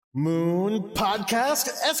Moon Podcast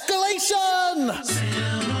Escalation!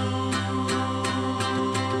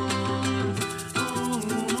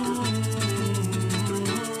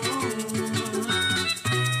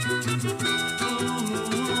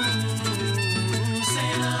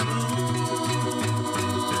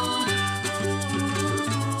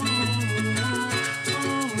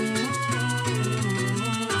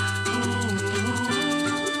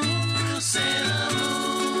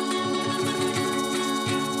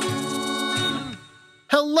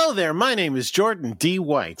 Hello there, my name is Jordan D.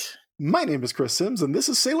 White. My name is Chris Sims, and this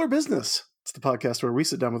is Sailor Business. It's the podcast where we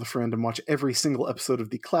sit down with a friend and watch every single episode of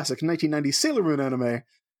the classic 1990 Sailor Moon anime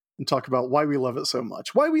and talk about why we love it so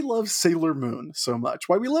much, why we love Sailor Moon so much,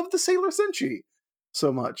 why we love the Sailor Senshi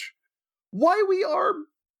so much, why we are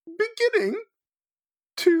beginning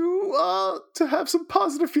to have some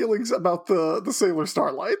positive feelings about the Sailor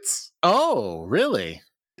Starlights. Oh, really?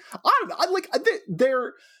 I don't know.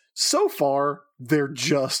 They're so far, they're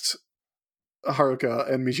just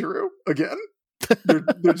Haruka and Michiru again.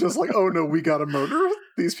 They're just like, oh no, we gotta murder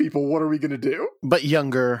these people. What are we gonna do? But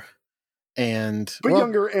younger and...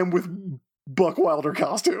 younger and with Buck Wilder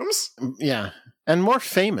costumes. Yeah, and more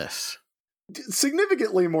famous.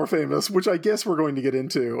 Significantly more famous, which I guess we're going to get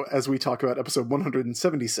into as we talk about episode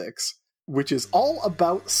 176, which is all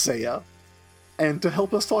about Seiya. And to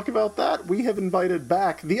help us talk about that, we have invited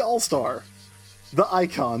back the All-Star, the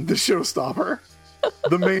icon, the showstopper,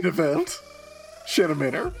 the main event, Shannon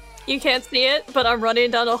Maynor. You can't see it, but I'm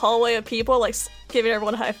running down a hallway of people, like, giving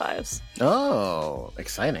everyone high fives. Oh,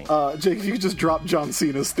 exciting. Jake, if you could just drop John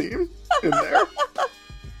Cena's theme in there,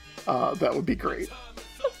 that would be great.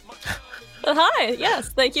 Hi, yes,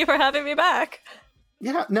 thank you for having me back.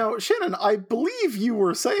 Yeah, now, Shannon, I believe you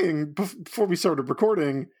were saying, before we started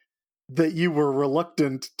recording, that you were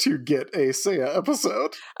reluctant to get a Seiya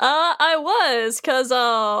episode. I was, because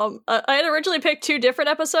I had originally picked 2 different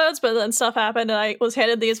episodes, but then stuff happened and I was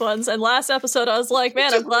handed these ones, and last episode I was like,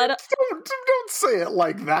 man, I'm glad... Don't say it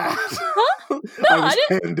like that. Huh? No, I was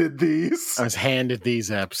handed these. I was handed these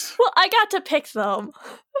eps. Well, I got to pick them.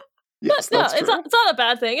 Yes, no, that's it's true. not a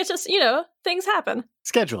bad thing, it's just, things happen.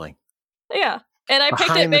 Scheduling. Yeah. And I picked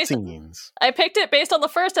Behind it the scenes. I picked it based on the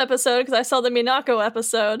first episode, because I saw the Minako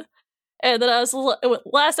episode. And then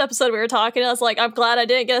last episode we were talking, I was like, I'm glad I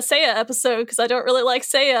didn't get a Seiya episode because I don't really like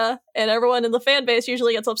Seiya, and everyone in the fan base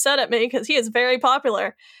usually gets upset at me because he is very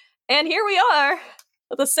popular. And here we are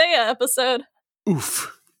with a Seiya episode.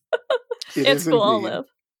 Oof. It's cool, I'll live.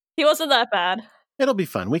 He wasn't that bad. It'll be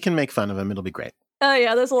fun. We can make fun of him. It'll be great. Oh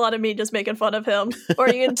yeah, there's a lot of me just making fun of him. Or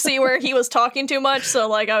you can see where he was talking too much, so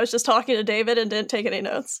like I was just talking to David and didn't take any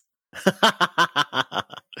notes.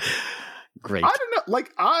 Great. I don't know.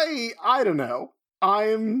 Like, I don't know.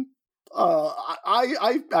 I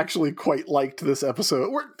actually quite liked this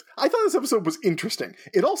episode. I thought this episode was interesting.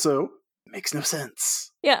 It also makes no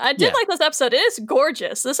sense. Yeah, I did like this episode. It is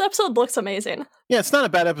gorgeous. This episode looks amazing. Yeah, it's not a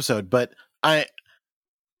bad episode, but I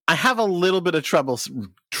have a little bit of trouble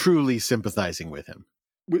truly sympathizing with him.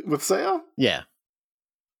 With Seiya? Yeah.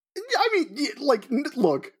 I mean, like,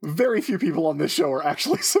 look, very few people on this show are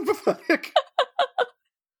actually sympathetic.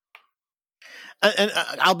 And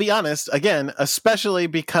I'll be honest, again, especially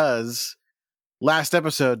because last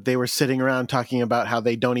episode they were sitting around talking about how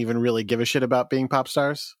they don't even really give a shit about being pop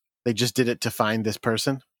stars. They just did it to find this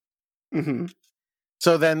person. Mm-hmm.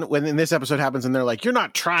 So then when in this episode happens and they're like, you're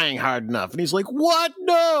not trying hard enough. And he's like, what?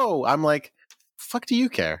 No. I'm like, fuck do you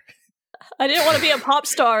care? I didn't want to be a pop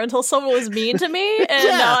star until someone was mean to me, and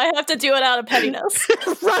now I have to do it out of pettiness.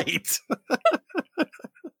 Right.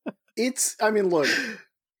 Look,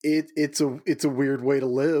 it's a weird way to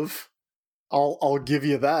live. I'll give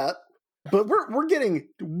you that. But we're getting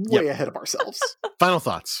way ahead of ourselves. Final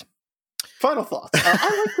thoughts. I like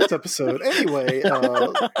this episode. Anyway,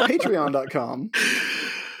 patreon.com.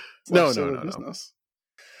 No.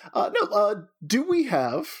 Do we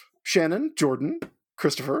have, Shannon, Jordan,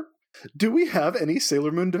 Christopher, do we have any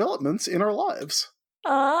Sailor Moon developments in our lives?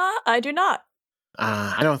 I do not.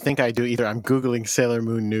 I don't think I do either. I'm Googling Sailor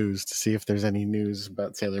Moon news to see if there's any news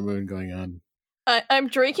about Sailor Moon going on. I'm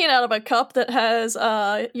drinking out of a cup that has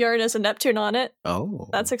Uranus and Neptune on it. Oh.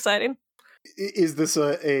 That's exciting. Is this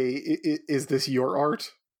is this your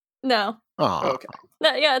art? No. Oh. Okay.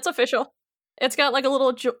 No, yeah, it's official. It's got like a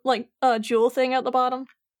little jewel thing at the bottom.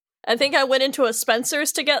 I think I went into a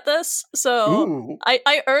Spencer's to get this, so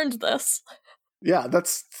I earned this. Yeah,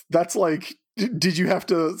 that's like, did you have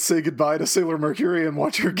to say goodbye to Sailor Mercury and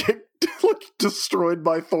watch her get destroyed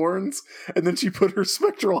by thorns, and then she put her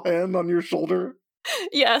spectral hand on your shoulder?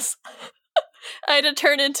 Yes. I had to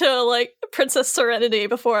turn into, like, Princess Serenity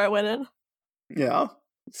before I went in. Yeah.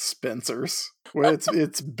 Spencer's. Well,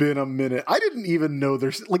 it's been a minute. I didn't even know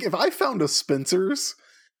there's like if I found a Spencer's,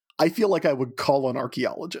 I feel like I would call an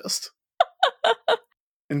archaeologist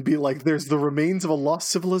and be like, "There's the remains of a lost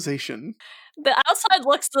civilization." The outside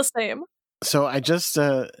looks the same. So I just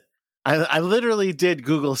I literally did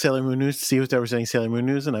Google Sailor Moon news to see if there was any Sailor Moon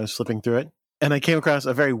news, and I was flipping through it, and I came across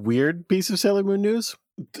a very weird piece of Sailor Moon news.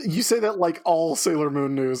 You say that like all Sailor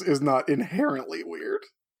Moon news is not inherently weird.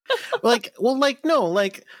 No,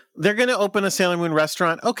 they're going to open a Sailor Moon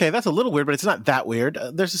restaurant. Okay, that's a little weird, but it's not that weird.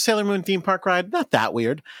 There's a Sailor Moon theme park ride. Not that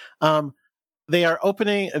weird. They are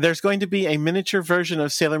opening, there's going to be a miniature version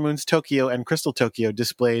of Sailor Moon's Tokyo and Crystal Tokyo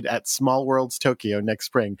displayed at Small Worlds Tokyo next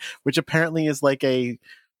spring, which apparently is like a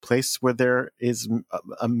place where there is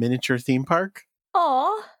a miniature theme park.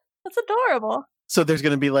 Aw, that's adorable. So there's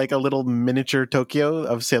going to be like a little miniature Tokyo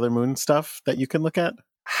of Sailor Moon stuff that you can look at.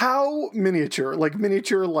 How miniature? Like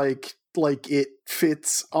miniature, like it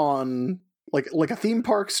fits on like a theme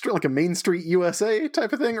park street, like a Main Street USA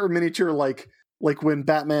type of thing, or miniature like when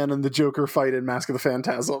Batman and the Joker fight in Mask of the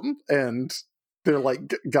Phantasm and they're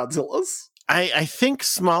like Godzillas. I think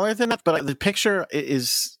smaller than that, but the picture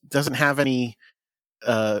doesn't have any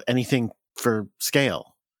anything for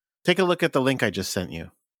scale. Take a look at the link I just sent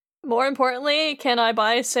you. More importantly, can I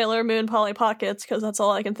buy Sailor Moon Polly Pockets? Because that's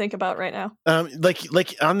all I can think about right now.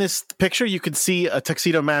 Like on this picture, you could see a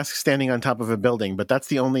tuxedo mask standing on top of a building, but that's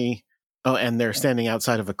the only. Oh, and they're standing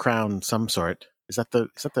outside of a crown, some sort. Is that the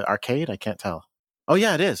arcade? I can't tell. Oh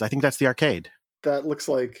yeah, it is. I think that's the arcade. That looks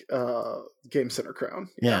like Game Center crown.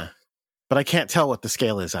 Yeah, but I can't tell what the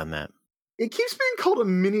scale is on that. It keeps being called a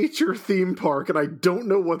miniature theme park, and I don't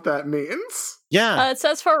know what that means. Yeah. It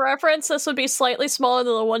says for reference, this would be slightly smaller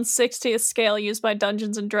than the 1/60th scale used by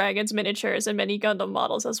Dungeons & Dragons miniatures and many Gundam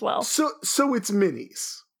models as well. So it's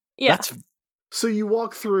minis. Yeah. So you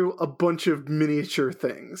walk through a bunch of miniature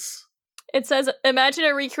things. It says, imagine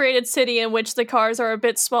a recreated city in which the cars are a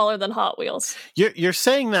bit smaller than Hot Wheels. You're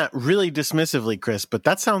saying that really dismissively, Chris, but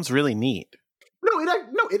that sounds really neat.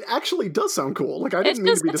 No, it actually does sound cool. Like I didn't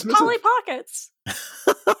mean to be dismissive. It's Polly Pockets.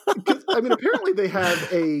 I mean, apparently they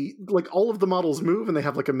have all of the models move, and they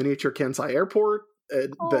have like a miniature Kansai airport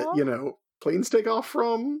that planes take off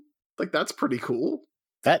from. Like that's pretty cool.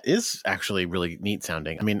 That is actually really neat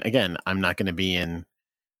sounding. I mean, again, I'm not going to be in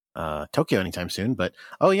Tokyo anytime soon, but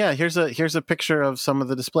oh yeah, here's a picture of some of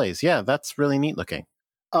the displays. Yeah, that's really neat looking.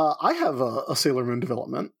 I have a Sailor Moon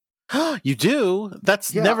development. You do?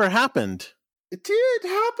 That's never happened. It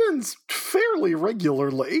happens fairly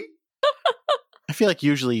regularly. I feel like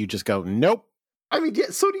usually you just go, nope. I mean, yeah,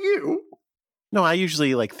 so do you. No, I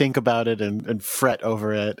usually like think about it and fret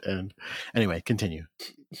over it. And anyway, continue.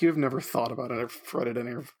 You've never thought about it or fretted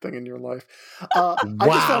anything in your life. Wow. I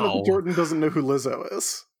just found out that Jordan doesn't know who Lizzo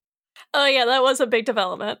is. Oh yeah, that was a big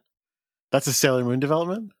development. That's a Sailor Moon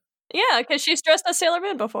development? Yeah, because she's dressed as Sailor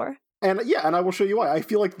Moon before. And I will show you why. I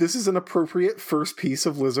feel like this is an appropriate first piece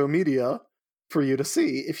of Lizzo media for you to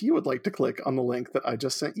see if you would like to click on the link that I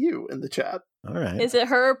just sent you in the chat. All right. Is it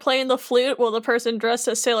her playing the flute while the person dressed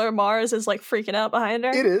as Sailor Mars is like freaking out behind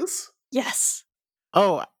her? It is. Yes.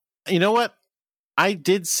 Oh, you know what? I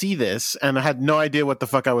did see this and I had no idea what the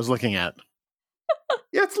fuck I was looking at.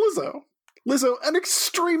 Yeah, it's Lizzo. Lizzo, an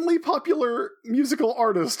extremely popular musical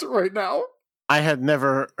artist right now. I had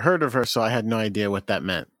never heard of her, so I had no idea what that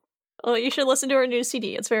meant. Oh, you should listen to her new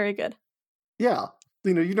CD. It's very good. Yeah.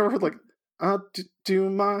 You never heard like, I do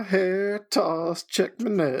my hair, toss, check my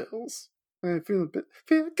nails. I feel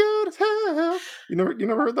good as hell. You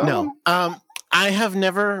never heard that one? No. I have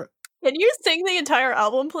never. Can you sing the entire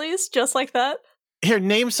album, please? Just like that? Here,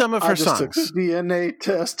 name some of her songs. I just took the DNA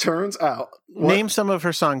test, turns out. What? Name some of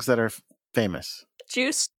her songs that are famous.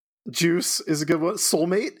 Juice is a good one.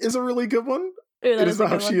 Soulmate is a really good one. Ooh, it is about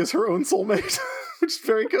how she is her own soulmate, which is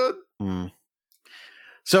very good.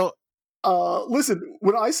 So, listen,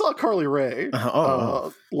 when I saw Carly Rae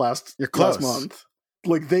last month,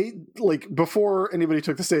 before anybody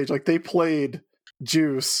took the stage, they played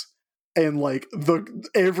Juice, and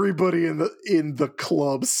everybody in the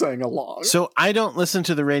club sang along. So I don't listen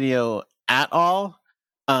to the radio at all,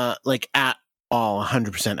 at all,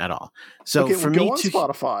 100% at all. So for me on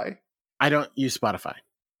Spotify. I don't use Spotify.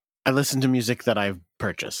 I listen to music that I've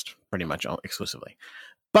purchased pretty much exclusively.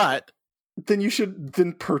 But then you should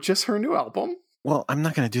purchase her new album. Well, I'm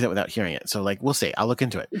not going to do that without hearing it. So we'll see. I'll look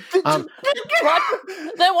into it.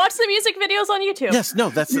 Then watch the music videos on YouTube. Yes, no,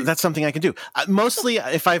 that's something I can do. Mostly,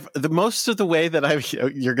 most of the way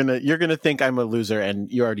that you're gonna think I'm a loser,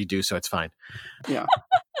 and you already do, so it's fine. Yeah.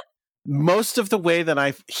 Most of the way that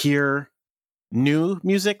I hear new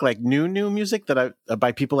music, like new music that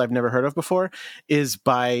by people I've never heard of before, is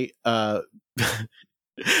by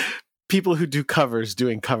people who do covers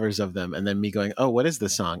doing covers of them, and then me going, oh, what is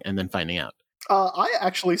this song? And then finding out. I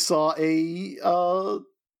actually saw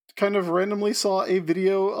kind of randomly saw a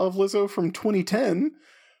video of Lizzo from 2010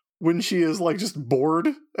 when she is like just bored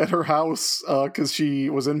at her house because she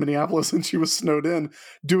was in Minneapolis and she was snowed in,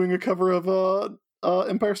 doing a cover of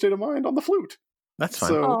Empire State of Mind on the flute. That's fine.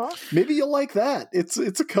 So Aww. maybe you'll like that. It's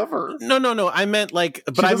a cover. No. I meant like,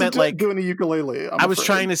 but She I meant doesn't like doing a ukulele. I was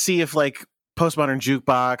trying to see if like Postmodern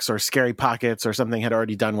Jukebox or Scary Pockets or something had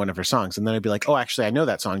already done one of her songs, and then I'd be like, oh, actually, I know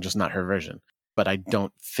that song, just not her version. But I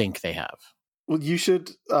don't think they have. Well, you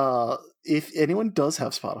should. If anyone does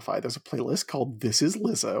have Spotify, there's a playlist called "This Is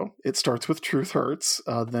Lizzo." It starts with "Truth Hurts,"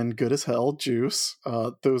 then "Good as Hell," "Juice."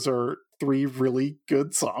 Those are 3 really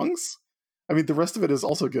good songs. I mean, the rest of it is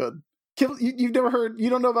also good. You've never heard? You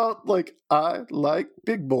don't know about like "I Like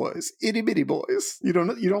Big Boys, Itty Bitty Boys." You don't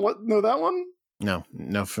know that one? No,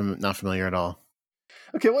 not familiar at all.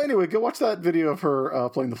 Okay, well, anyway, go watch that video of her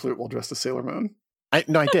playing the flute while dressed as Sailor Moon. I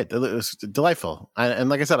did. It was delightful. And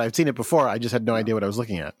like I said, I've seen it before. I just had no idea what I was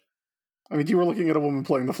looking at. I mean, you were looking at a woman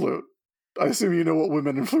playing the flute. I assume you know what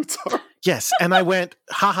women and flutes are. Yes, and I went,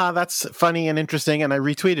 haha, that's funny and interesting, and I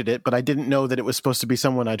retweeted it, but I didn't know that it was supposed to be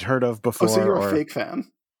someone I'd heard of before. Oh, so you're a fake fan.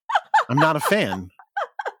 I'm not a fan.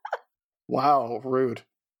 Wow, rude.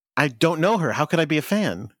 I don't know her. How could I be a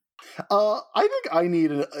fan? I think I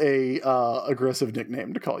need a aggressive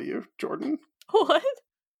nickname to call you, Jordan. What?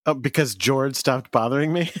 Oh, because George stopped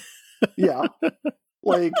bothering me? Yeah.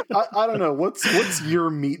 Like, I don't know. What's your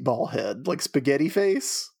meatball head? Like spaghetti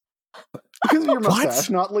face? Because of your mustache,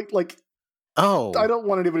 not like. Oh. I don't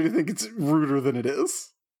want anybody to think it's ruder than it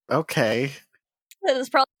is. Okay. That is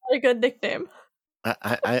probably a good nickname.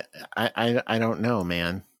 I don't know,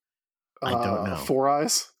 man. I don't know. 4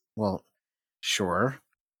 Eyes? Well, sure.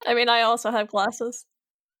 I mean, I also have glasses.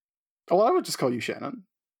 Oh, well, I would just call you Shannon.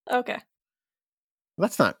 Okay.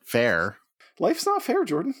 That's not fair. Life's not fair,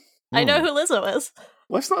 Jordan. I know who Lizzo is.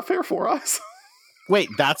 Life's not fair, 4 Eyes. Wait,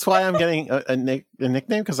 that's why I'm getting a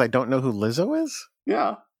nickname? Because I don't know who Lizzo is?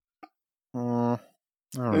 Yeah. I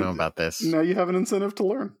don't know about this. Now you have an incentive to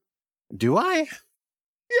learn. Do I?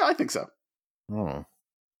 Yeah, I think so. Oh.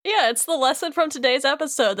 Yeah, it's the lesson from today's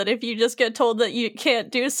episode that if you just get told that you can't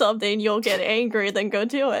do something, you'll get angry, then go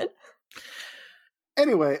do it.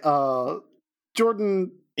 Anyway,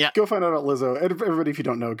 Jordan, yeah, go find out about Lizzo. Everybody, if you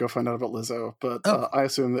don't know, go find out about Lizzo. But I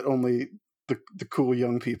assume that only the cool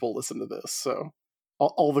young people listen to this. So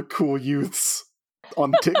all the cool youths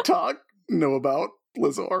on TikTok know about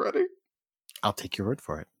Lizzo already. I'll take your word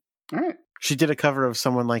for it. All right. She did a cover of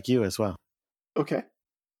Someone Like You as well. Okay.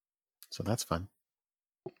 So that's fun.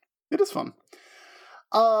 It is fun.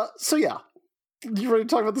 So yeah. You ready to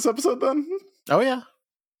talk about this episode then? Oh, yeah.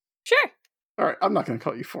 Sure. All right. I'm not going to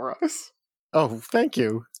call you 4 Eyes. Oh, thank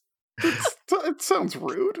you. It sounds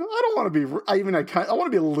rude. I don't want to be. I want to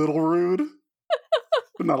be a little rude,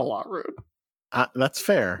 but not a lot rude. That's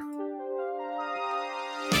fair.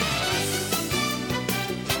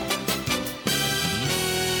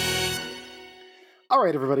 All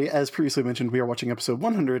right, everybody. As previously mentioned, we are watching episode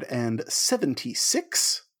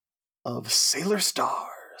 176 of Sailor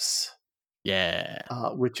Stars. Yeah.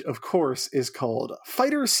 Which, of course, is called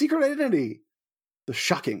Fighter's Secret Identity: The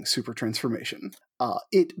Shocking Super Transformation.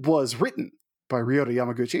 It was written by Ryota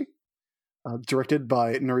Yamaguchi, directed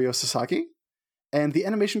by Norio Sasaki, and the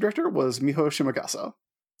animation director was Miho Shimagasa.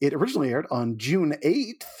 It originally aired on June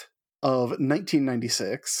 8th of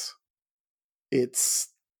 1996. It's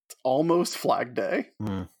almost Flag Day.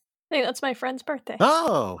 I think that's my friend's birthday.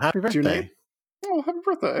 Oh, happy birthday. June 8th? Oh, happy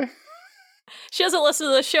birthday. She doesn't listen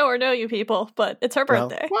to the show or know you people, but it's her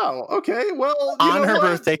birthday. Wow, okay, well... On her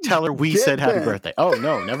birthday, tell her we said happy birthday. Oh,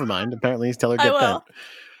 no, never mind. Apparently, tell her get bent.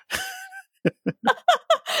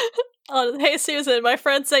 Oh, hey, Susan, my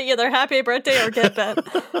friend sent you their happy birthday or get bent.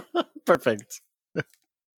 Perfect.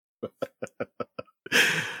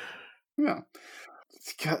 Yeah.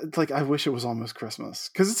 Like, I wish it was almost Christmas.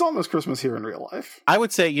 Because it's almost Christmas here in real life. I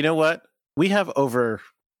would say, you know what? We have over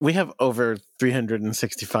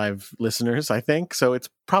 365 listeners, I think. So it's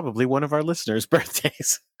probably one of our listeners'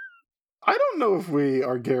 birthdays. I don't know if we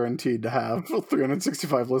are guaranteed to have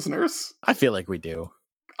 365 listeners. I feel like we do.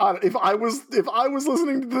 If I was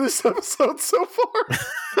listening to this episode so far,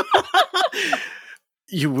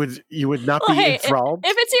 you would not be enthralled.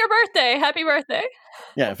 If it's your birthday, happy birthday.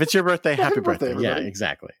 Yeah, if it's your birthday, happy birthday. Yeah, everybody.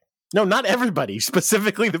 exactly. No, not everybody.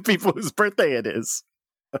 Specifically, the people whose birthday it is.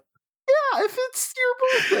 Yeah, if it's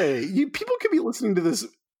your birthday, people could be listening to this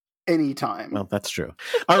anytime. Well, that's true.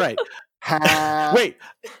 All right. Wait.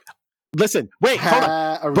 Listen, wait, hold on.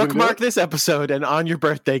 Are we gonna do Bookmark it? this episode, and on your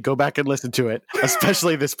birthday, go back and listen to it,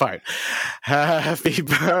 especially this part. Happy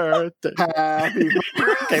birthday. Happy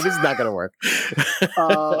Okay, this is not going to work.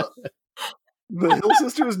 The Hill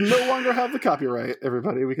Sisters no longer have the copyright,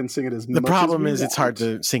 everybody. We can sing it as The much problem as is we it's hard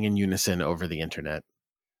want. to sing in unison over the internet.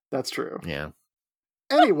 That's true. Yeah.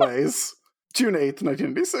 Anyways, June 8th,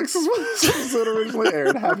 1986 is when this episode originally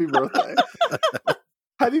aired. Happy birthday.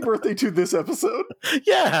 Happy birthday to this episode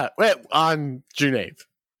Yeah. Wait, on June 8th.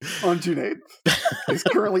 on June 8th. It's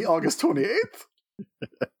currently August 28th.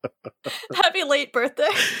 Happy late birthday.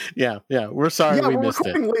 Yeah. We're sorry Yeah, we we're missed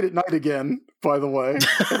recording late at night again, by the way,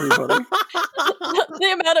 everybody.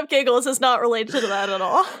 The amount of giggles is not related to that at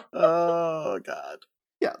all. Oh, God.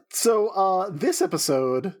 Yeah. So this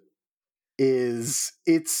episode is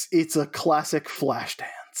it's a classic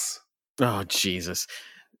Flashdance. Oh, Jesus.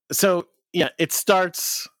 So, yeah, it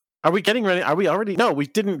starts. Are we getting ready? Are we already? No, we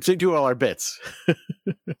didn't do all our bits.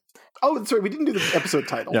 Oh, that's right. We didn't do the episode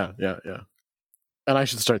title. Yeah. And I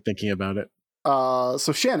should start thinking about it.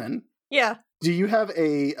 So Shannon, Yeah. do you have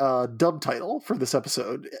a dub title for this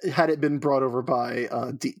episode? Had it been brought over by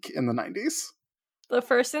Deke in the 90s? The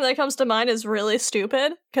first thing that comes to mind is really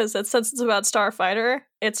stupid, because since it's about Starfighter,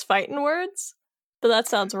 it's fighting words. But that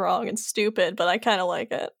sounds wrong and stupid, but I kind of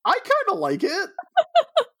like it. I kind of like it.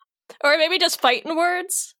 Or maybe just fighting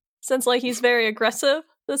words, since like he's very aggressive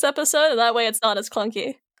this episode, and that way it's not as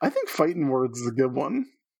clunky. I think Fighting Words is a good one.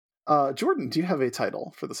 Jordan, do you have a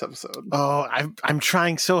title for this episode? Oh, I'm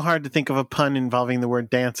trying so hard to think of a pun involving the word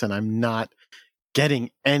dance, and I'm not getting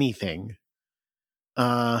anything.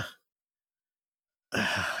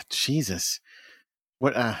 Jesus.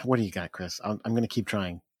 What do you got, Chris? I'm going to keep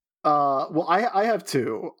trying. Well, I have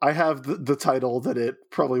two. I have the title that it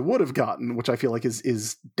probably would have gotten, which I feel like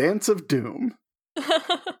is Dance of Doom,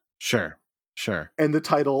 Sure. and the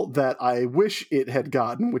title that I wish it had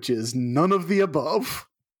gotten, which is None of the Above.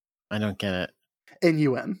 I don't get it.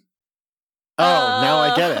 NUN. Oh, now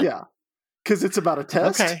I get it. Yeah, because it's about a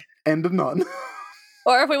test Okay. and a nun.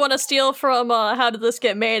 Or if we want to steal from How Did This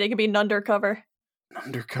Get Made, it could be Nundercover.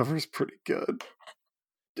 Undercover's pretty good.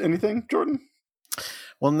 Anything, Jordan?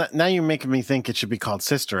 Well, now you're making me think it should be called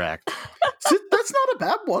Sister Act. That's not a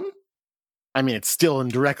bad one. I mean, it's still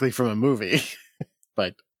indirectly from a movie,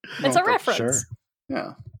 but It's Well, a reference.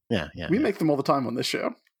 sure. Yeah, Yeah. we make them all the time on this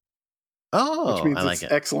show, Oh, which means I like it's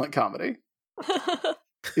it. excellent comedy.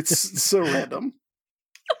 It's so random.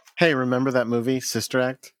 Hey, remember that movie, Sister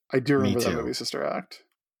Act? I do Me remember that too. movie, Sister Act.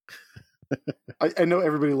 I know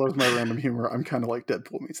everybody loves my random humor. I'm kind of like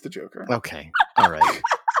Deadpool meets the Joker. Okay. All right.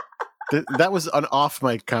 That was an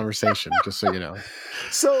off-mic conversation, just so you know.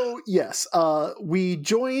 So yes, we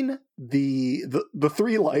join the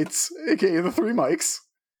three lights, aka the three mics.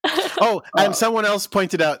 Oh, and someone else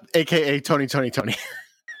pointed out, AKA Tony.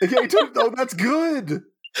 Okay, oh, that's good.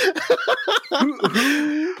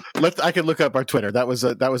 Who? I could look up our Twitter. That was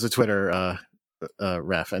a Twitter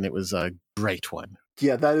ref, and it was a great one.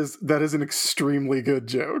 Yeah, that is an extremely good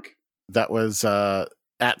joke. That was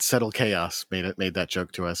at Settle Chaos made that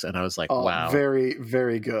joke to us, and I was like, Oh, wow. very,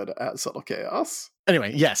 very good at Subtle Chaos.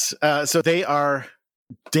 Anyway, yes. So they are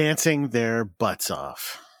dancing their butts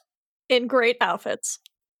off. In great outfits.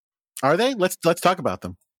 Are they? Let's talk about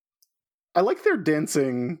them. I like their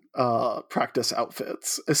dancing practice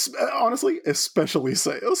outfits. Honestly, especially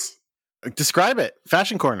Sayas. Describe it.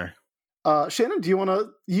 Fashion corner. Shannon, do you want to?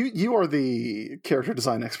 You are the character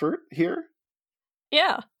design expert here.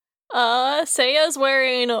 Yeah. Seiya's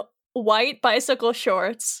wearing white bicycle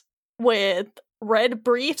shorts with red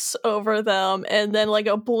briefs over them, and then like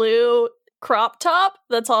a blue crop top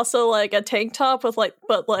that's also like a tank top with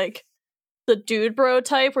but the dude bro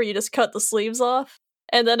type where you just cut the sleeves off,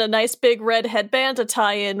 and then a nice big red headband to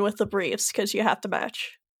tie in with the briefs because you have to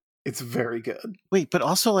match. It's very good. Wait, but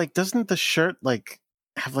also doesn't the shirt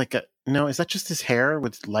have no? Is that just his hair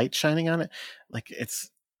with light shining on it? It's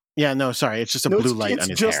just a blue light on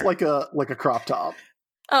his hair. It's just like a crop top.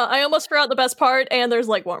 I almost forgot the best part, and there's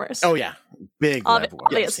leg warmers. Oh yeah, big web warmers,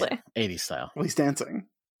 obviously. yeah. 80s style. Well, he's dancing.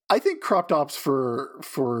 I think crop tops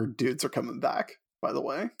for dudes are coming back. By the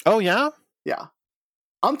way, Oh yeah, yeah,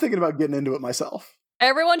 I'm thinking about getting into it myself.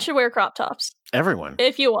 Everyone should wear crop tops everyone.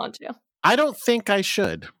 if you want to. I don't think I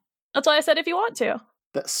should. That's why I said if you want to.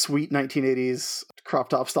 That sweet 1980s crop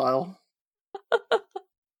top style.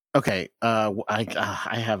 Okay,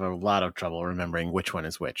 I have a lot of trouble remembering which one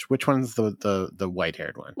is which. Which one's the white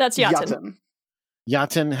haired one? That's Yaten.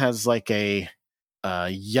 Yaten has like a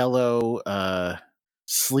yellow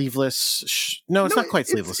sleeveless. No, it's not quite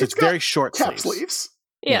sleeveless. It's very short cap sleeves.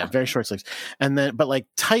 Yeah. very short sleeves. And then, but like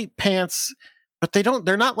tight pants, but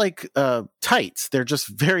they're not like tights. They're just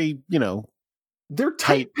very, They're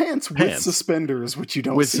tight pants with suspenders, which you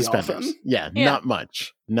don't with see suspenders. often. Yeah, not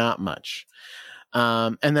much.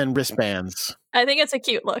 And then wristbands. I think it's a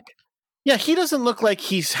cute look. Yeah, he doesn't look like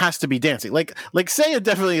he has to be dancing. Like Seiya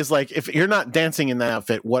definitely is like, if you're not dancing in that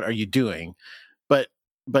outfit, what are you doing?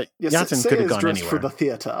 But Yaten could have gone anywhere. For the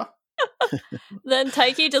theater. Then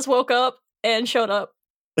Taiki just woke up and showed up.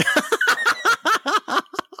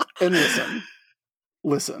 And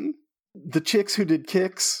listen, the chicks who did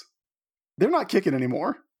kicks, they're not kicking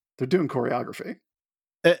anymore. They're doing choreography.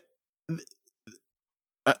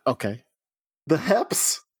 Okay. The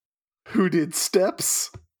Heps who did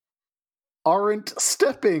steps aren't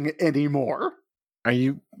stepping anymore. Are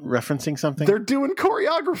you referencing something? They're doing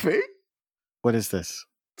choreography. What is this?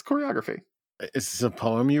 It's choreography. Is this a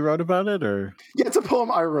poem you wrote about it, or? Yeah, it's a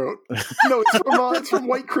poem I wrote. No, it's from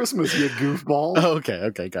White Christmas, you goofball. Oh,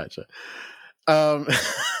 okay, gotcha.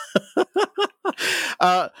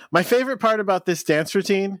 My favorite part about this dance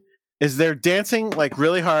routine is they're dancing like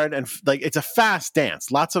really hard and like it's a fast dance,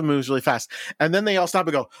 lots of moves really fast, and then they all stop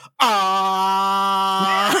and go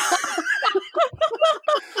ah.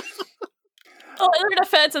 Well, in their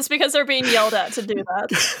defense, it's because they're being yelled at to do that.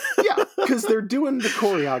 Yeah, because they're doing the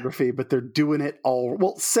choreography, but they're doing it all.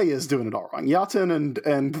 Well, Seiya's doing it all wrong. Yaten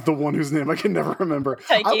and the one whose name I can never remember.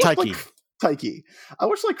 Taiki. I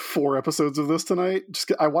watched like 4 episodes of this tonight.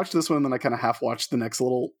 I watched this one, and then I kind of half watched the next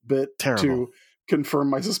little bit to confirm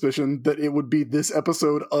my suspicion that it would be this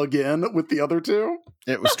episode again with the other 2.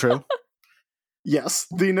 It was true. Yes,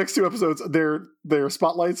 the next 2 episodes, they're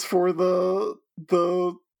spotlights for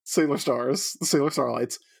the Sailor Stars, the Sailor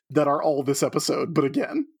Starlights, that are all this episode, but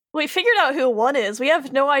again. We figured out who one is. We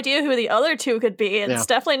have no idea who the other 2 could be, and it's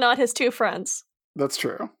definitely not his 2 friends. That's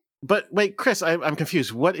true. But wait, Chris, I'm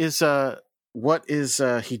confused. What is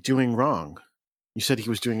he doing wrong? You said he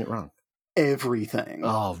was doing it wrong. Everything.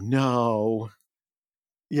 Oh, no.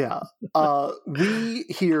 Yeah. We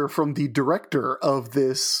hear from the director of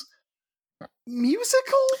this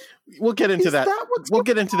musical. We'll get into that. We'll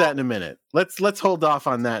get into that in a minute. Let's hold off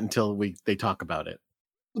on that until they talk about it.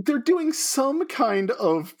 They're doing some kind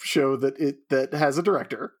of show that has a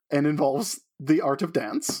director and involves the art of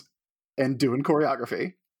dance and doing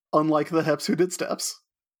choreography, unlike the Heps who did steps.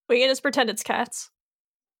 We can just pretend it's Cats.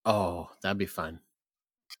 Oh, that'd be fun.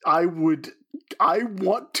 I want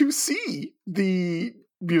to see the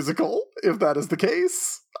musical if that is the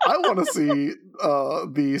case. I want to see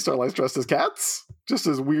the Starlights dressed as cats, just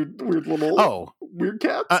as weird little weird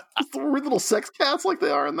cats, weird little sex cats like they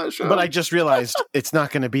are in that show. But I just realized it's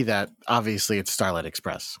not going to be that. Obviously, it's Starlight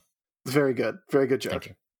Express. Very good joke. Thank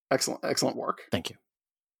you. Excellent work. Thank you.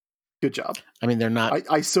 Good job. I mean, they're not.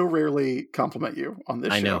 I so rarely compliment you on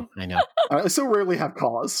this show. I know. I so rarely have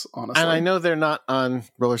cause, honestly. And I know they're not on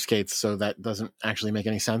roller skates, so that doesn't actually make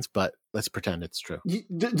any sense, but let's pretend it's true.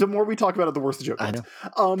 The more we talk about it, the worse the joke gets.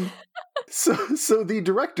 I know. So the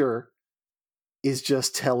director is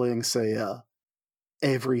just telling Seiya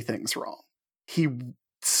everything's wrong. He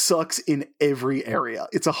sucks in every area.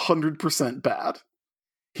 It's 100% bad.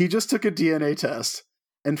 He just took a DNA test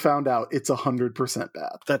and found out it's 100%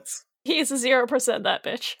 bad. He's 0% that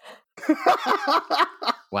bitch.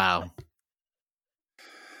 Wow.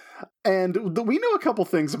 And we know a couple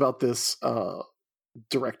things about this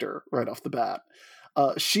director right off the bat.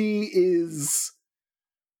 She is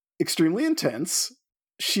extremely intense.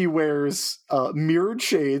 She wears mirrored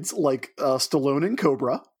shades like Stallone in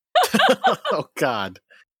Cobra. Oh, God.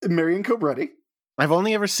 Marion Cobretti. I've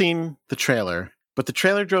only ever seen the trailer, but the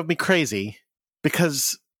trailer drove me crazy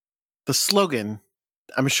because the slogan...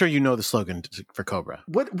 I'm sure you know the slogan for Cobra.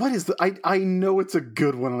 What is I know it's a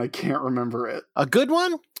good one and I can't remember it. A good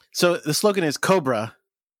one? So the slogan is Cobra,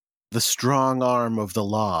 the strong arm of the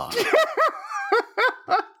law.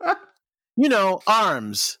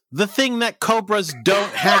 Arms. The thing that cobras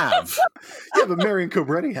don't have. Yeah, but Marion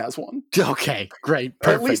Cobretti has one. Okay, great.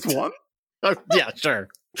 Perfect. At least one. Yeah, sure.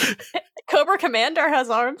 Cobra Commander has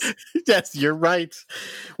arms. Yes, you're right.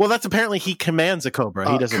 Well, that's apparently he commands a cobra.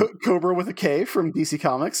 He doesn't. Cobra with a K from DC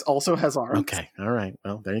Comics also has arms. Okay, all right.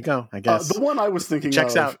 Well, there you go. I guess the one I was thinking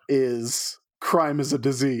checks of out. Is Crime is a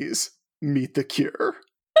Disease. Meet the Cure.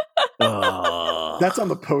 Oh. That's on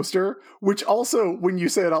the poster, which also, when you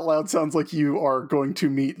say it out loud, sounds like you are going to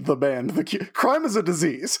meet the band The Cure. Crime is a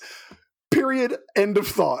Disease. Period. End of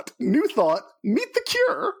thought. New thought. Meet The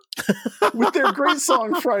Cure with their great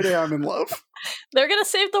song Friday I'm in Love. They're gonna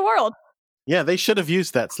save the world. Yeah, they should have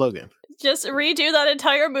used that slogan. Just redo that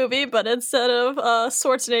entire movie, but instead of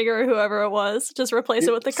Schwarzenegger or whoever it was, just replace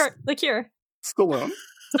it with the Cure. Stallone.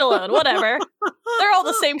 Stallone, whatever. They're all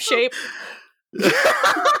the same shape.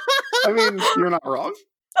 I mean, you're not wrong.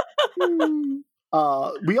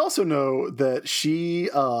 We also know that she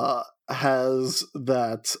has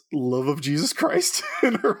that love of Jesus Christ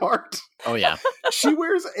in her heart. Oh yeah. She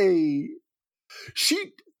wears I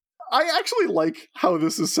actually like how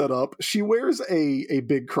this is set up. She wears a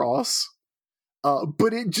big cross,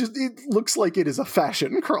 but it looks like it is a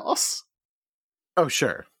fashion cross. Oh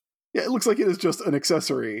sure. Yeah, it looks like it is just an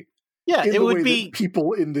accessory. Yeah, in it the would way be that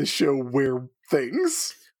people in this show wear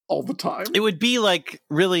things all the time. It would be like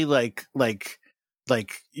really like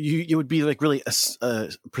you would be like really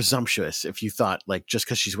presumptuous if you thought like just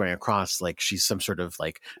because she's wearing a cross like she's some sort of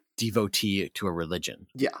like devotee to a religion.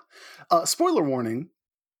 Yeah. Spoiler warning: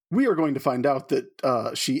 we are going to find out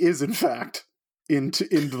that she is in fact into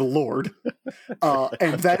the Lord,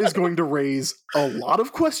 and that is going to raise a lot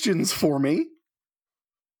of questions for me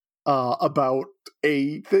about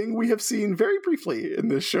a thing we have seen very briefly in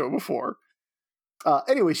this show before.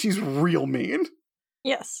 Anyway, she's real mean.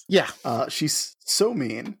 Yes. Yeah. She's so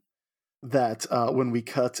mean that when we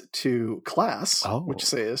cut to class, which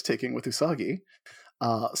Seiya is taking with Usagi,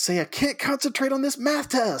 Seiya can't concentrate on this math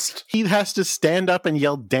test. He has to stand up and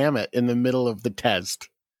yell "damn it" in the middle of the test.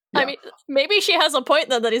 Yeah. I mean, maybe she has a point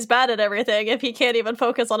then that he's bad at everything if he can't even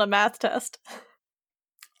focus on a math test.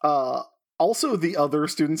 Also, the other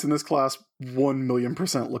students in this class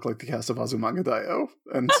 1,000,000% look like the cast of Azumanga Daioh,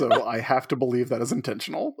 and so I have to believe that is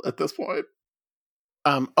intentional at this point.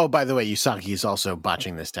 Oh, by the way, Usagi is also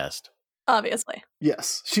botching this test. Obviously.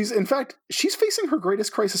 Yes. She's facing her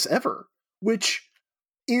greatest crisis ever, which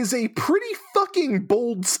is a pretty fucking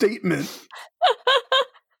bold statement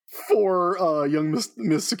for young Miss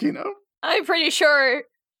Tsukino. I'm pretty sure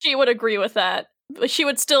she would agree with that. But she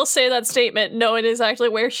would still say that statement knowing exactly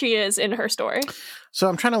where she is in her story. So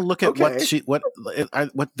I'm trying to look at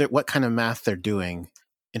what kind of math they're doing.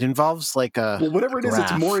 It involves like whatever it is,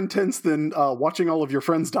 it's more intense than watching all of your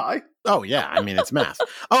friends die. Oh yeah, I mean it's math.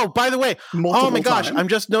 Oh, by the way, oh my gosh, I'm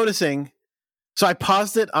just noticing. So I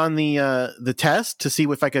paused it on the test to see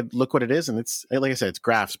if I could look what it is, and it's like I said, it's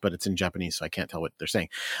graphs, but it's in Japanese, so I can't tell what they're saying.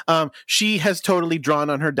 She has totally drawn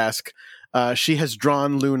on her desk. She has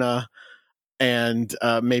drawn Luna. And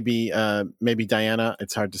maybe Diana.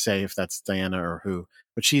 It's hard to say if that's Diana or who,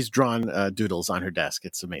 but she's drawn doodles on her desk.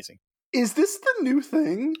 It's amazing. Is this the new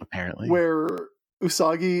thing? Apparently, where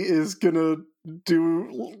Usagi is gonna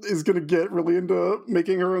get really into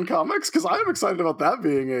making her own comics? Because I'm excited about that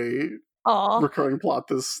being a recurring plot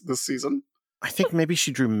this season. I think maybe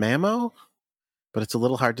she drew Mamo, but it's a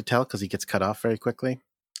little hard to tell because he gets cut off very quickly.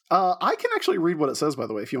 I can actually read what it says, by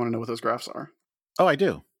the way, if you want to know what those graphs are. Oh, I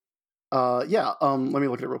do. Let me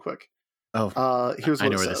look at it real quick. Here's what I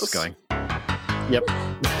know it where says. this is going. Yep.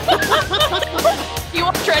 You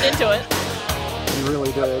walked right into it. You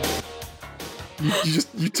really did.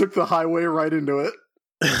 You took the highway right into it.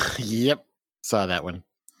 Yep. Saw that one.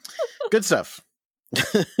 Good stuff.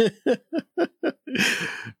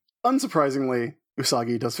 Unsurprisingly,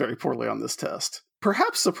 Usagi does very poorly on this test.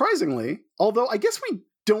 Perhaps surprisingly, although I guess we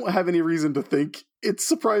don't have any reason to think it's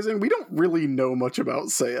surprising. We don't really know much about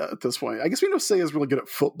Seiya at this point. I guess we know Seiya's really good at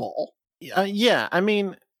football. Yeah, I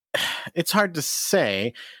mean, it's hard to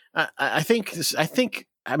say. I think.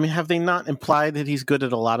 I mean, have they not implied that he's good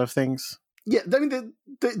at a lot of things? Yeah, I mean,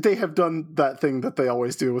 they have done that thing that they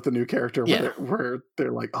always do with a new character, where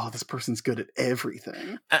they're like, "Oh, this person's good at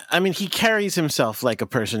everything." I mean, he carries himself like a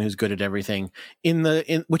person who's good at everything.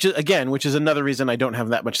 Which is another reason I don't have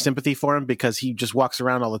that much sympathy for him, because he just walks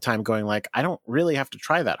around all the time going like, "I don't really have to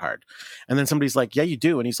try that hard," and then somebody's like, "Yeah, you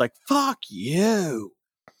do," and he's like, "Fuck you."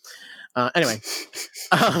 Anyway,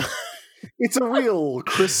 it's a real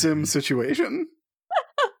Chris Sims situation.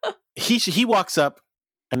 He walks up.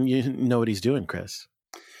 And you know what he's doing, Chris?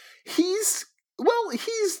 He's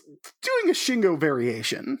doing a Shingo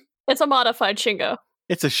variation. It's a modified Shingo.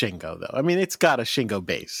 It's a Shingo, though. I mean, it's got a Shingo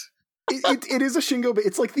base. It is a Shingo base.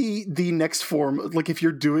 It's like the next form. Like if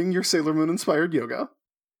you're doing your Sailor Moon inspired yoga,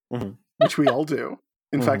 which we all do.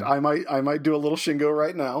 In fact, I might do a little Shingo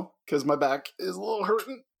right now because my back is a little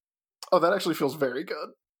hurting. Oh, that actually feels very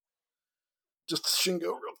good. Just Shingo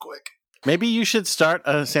real quick. Maybe you should start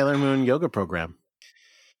a Sailor Moon yoga program.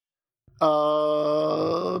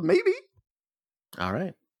 Maybe. All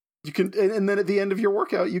right. You can, and then at the end of your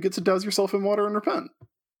workout, you get to douse yourself in water and repent.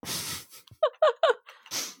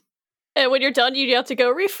 And when you're done, you have to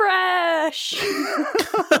go refresh.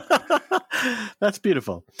 That's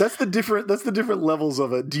beautiful. That's the different levels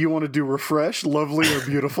of it. Do you want to do refresh, lovely, or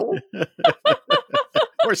beautiful?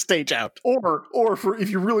 Or stage out. Or for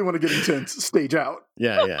if you really want to get intense, stage out.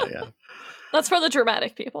 Yeah. That's for the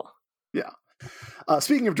dramatic people.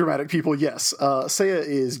 Speaking of dramatic people, yes, Seiya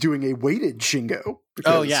is doing a weighted Shingo.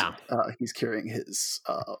 Oh, yeah. He's carrying his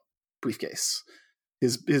briefcase,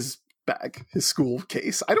 his bag, his school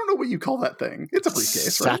case. I don't know what you call that thing. It's a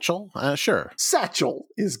briefcase, right? Satchel? Sure. Satchel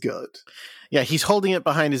is good. Yeah, he's holding it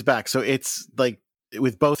behind his back, so it's like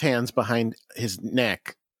with both hands behind his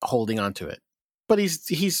neck, holding onto it. But it's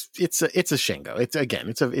a Shingo.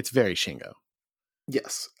 It's very Shingo.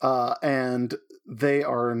 Yes, and they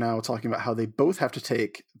are now talking about how they both have to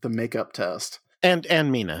take the makeup test,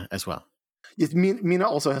 and Mina as well. Yes, Mina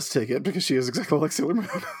also has to take it because she is exactly like Sailor Moon.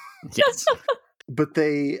 Yes, but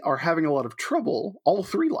they are having a lot of trouble. All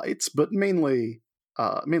three lights, but mainly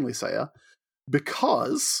Seiya,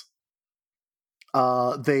 because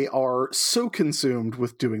they are so consumed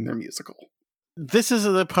with doing their musical. This is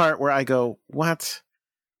the part where I go, what?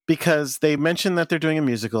 Because they mention that they're doing a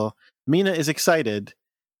musical. Mina is excited,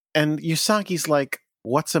 and Usagi's like,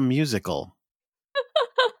 what's a musical?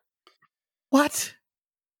 What?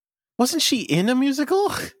 Wasn't she in a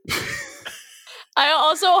musical? I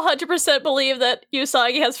also 100% believe that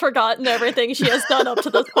Usagi has forgotten everything she has done up to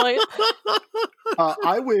this point.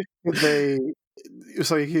 I wish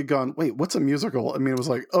Usagi had gone, wait, what's a musical? I mean, it was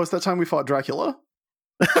like, oh, it's that time we fought Dracula?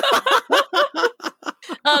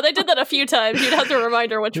 They did that a few times. You'd have to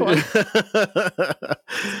remind her which one.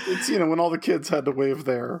 It's, when all the kids had to wave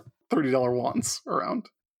their $30 wands around.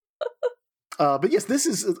 But yes,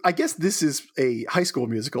 I guess this is a high school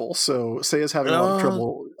musical, so Seiya's having a lot of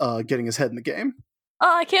trouble getting his head in the game.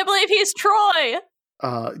 Oh, I can't believe he's Troy!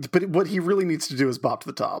 But what he really needs to do is bop to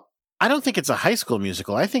the top. I don't think it's a high school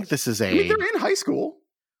musical. I think this is I mean, they're in high school.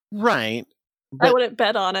 Right. I wouldn't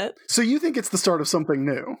bet on it. So you think it's the start of something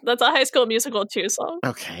new? That's a High School Musical 2 song.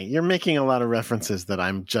 Okay, you're making a lot of references that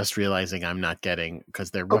I'm just realizing I'm not getting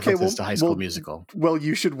because they're references to High School Musical. Well,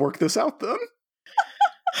 you should work this out then.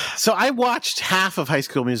 So I watched half of High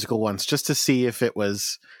School Musical once just to see if it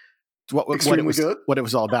was what it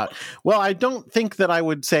was all about. Well, I don't think that I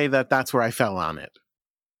would say that that's where I fell on it.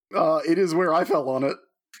 It is where I fell on it.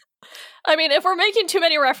 I mean, if we're making too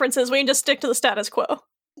many references, we can just stick to the status quo.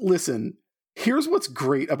 Listen, here's what's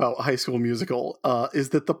great about High School Musical, is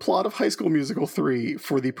that the plot of High School Musical 3,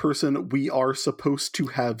 for the person we are supposed to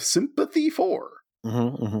have sympathy for,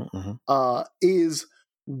 is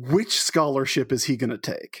which scholarship is he going to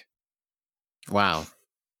take? Wow.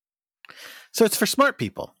 So it's for smart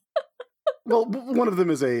people. Well, one of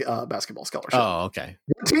them is a basketball scholarship. Oh, okay.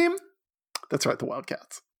 What team? That's right, the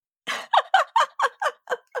Wildcats.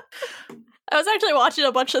 I was actually watching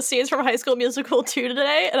a bunch of scenes from High School Musical 2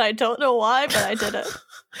 today, and I don't know why, but I did it.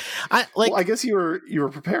 I guess you were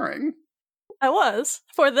preparing. I was,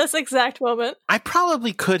 for this exact moment. I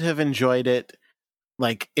probably could have enjoyed it,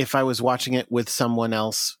 like, if I was watching it with someone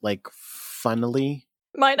else, like, funnily.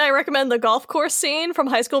 Might I recommend the golf course scene from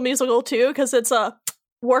High School Musical 2, because it's a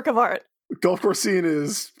work of art. Golf course scene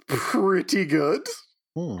is pretty good.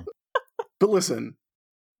 But listen,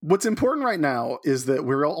 what's important right now is that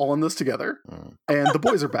we're all in this together, and the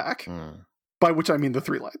boys are back, by which I mean the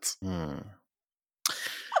Three Lights.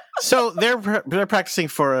 So they're practicing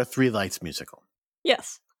for a Three Lights musical.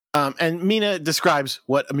 Yes. And Mina describes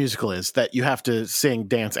what a musical is, that you have to sing,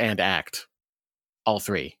 dance, and act, all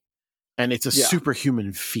three. And it's a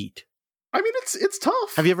superhuman feat. I mean, it's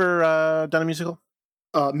tough. Have you ever done a musical?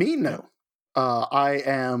 Me, no. I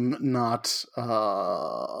am not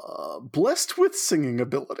blessed with singing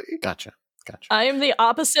ability. Gotcha. I am the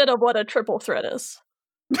opposite of what a triple threat is.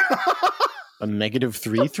 A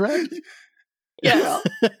 -3 threat? Yes.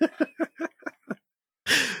 Yeah.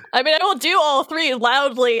 I mean, I will do all three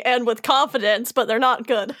loudly and with confidence, but they're not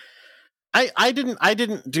good. I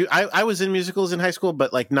didn't do. I was in musicals in high school,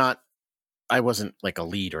 but like not. I wasn't like a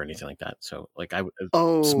lead or anything like that. So like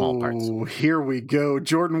small parts. Oh, here we go,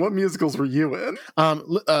 Jordan. What musicals were you in?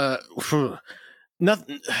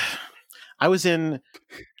 Nothing. I was in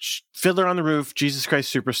Fiddler on the Roof, Jesus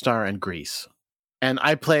Christ Superstar, and Grease. And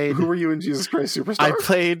I played. Who were you in Jesus Christ Superstar? I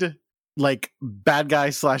played like bad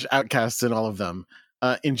guy / outcasts in all of them.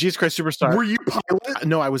 In Jesus Christ Superstar, were you Pilate?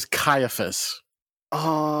 No, I was Caiaphas.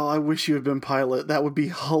 Oh, I wish you had been Pilate. That would be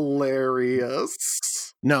hilarious.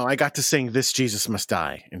 No, I got to sing This Jesus Must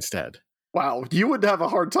Die instead. Wow, you would have a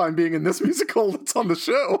hard time being in this musical that's on the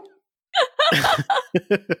show.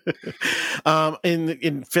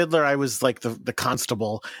 In Fiddler, I was like the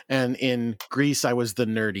constable, and in Grease, I was the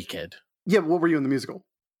nerdy kid. Yeah, but what were you in the musical?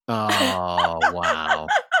 Oh, wow.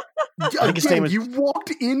 Again, you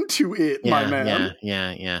walked into it, my man.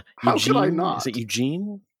 Yeah. How could I not? Is it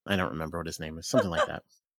Eugene? I don't remember what his name is. Something like that.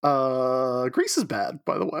 Grease is bad,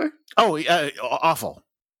 by the way. Oh, awful.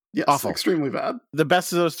 Yes, Awful. extremely bad. The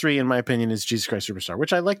best of those three, in my opinion, is Jesus Christ Superstar,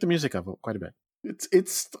 which I like the music of quite a bit.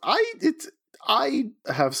 I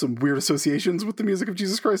have some weird associations with the music of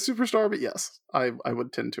Jesus Christ Superstar, but yes, I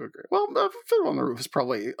would tend to agree. Well, Fiddler on the Roof is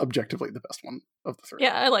probably objectively the best one of the three.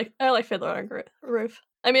 Yeah, I like Fiddler on the Roof.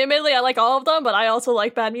 I mean, admittedly, I like all of them, but I also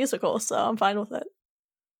like bad musicals, so I'm fine with it.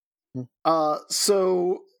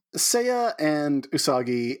 So Seiya and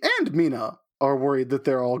Usagi and Mina are worried that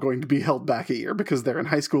they're all going to be held back a year because they're in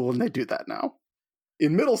high school and they do that now.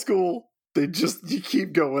 In middle school, you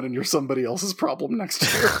keep going and you're somebody else's problem next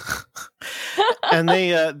year. And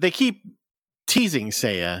they keep teasing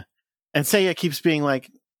Seiya, and Seiya keeps being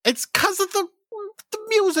like, "It's because of the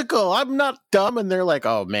musical. I'm not dumb." And they're like,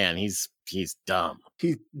 "Oh man, he's dumb."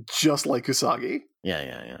 He's just like Usagi.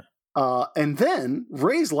 Yeah. And then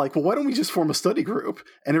Ray's like, well, why don't we just form a study group?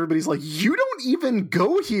 And everybody's like, you don't even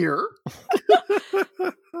go here.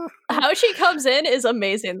 How she comes in is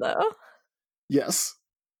amazing, though. Yes.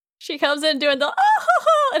 She comes in doing the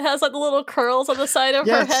and has like the little curls on the side of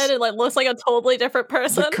her head and like looks like a totally different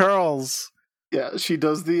person. The curls. Yeah, she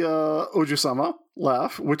does the Oju-sama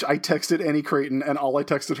laugh, which I texted Annie Creighton, and all I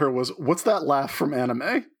texted her was, what's that laugh from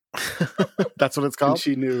anime? That's what it's called? And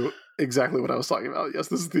she knew exactly what I was talking about. Yes,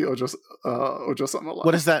 this is the Oju-sama laugh.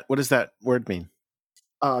 What is that? What does that word mean?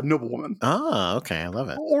 Noblewoman. Oh, okay. I love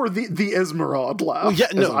it. Or the Esmeralda laugh, well, yeah,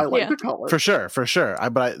 no, as I like to call it. For sure.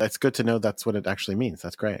 But that's good to know that's what it actually means.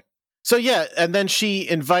 That's great. So yeah, and then she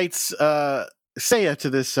invites Seiya to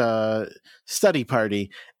this study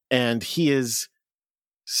party, and he is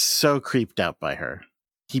so creeped out by her.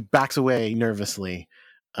 He backs away nervously,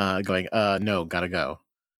 going, no, gotta go.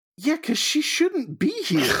 Yeah, because she shouldn't be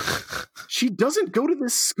here. She doesn't go to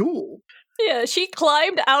this school. Yeah, she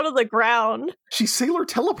climbed out of the ground. She sailor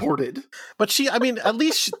teleported. But at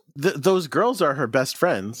least those girls are her best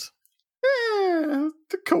friends.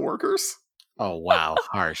 The coworkers. Oh, wow.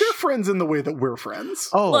 Harsh. They're friends in the way that we're friends.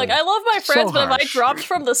 Oh, look, I love my friends, so but if I harsh. dropped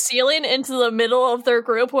from the ceiling into the middle of their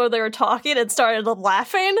group where they were talking and started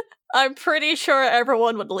laughing, I'm pretty sure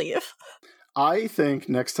everyone would leave. I think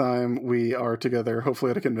next time we are together,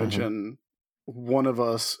 hopefully at a convention, one of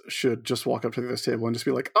us should just walk up to this table and just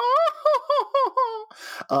be like, oh!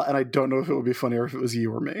 And I don't know if it would be funnier if it was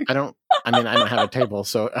you or me. I don't have a table,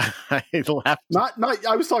 so I laughed. Not.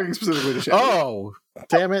 I was talking specifically to Shay. Oh,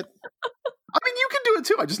 damn it. I mean, you can do it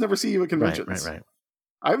too. I just never see you at conventions. Right.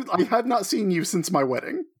 I have not seen you since my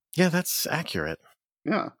wedding. Yeah, that's accurate.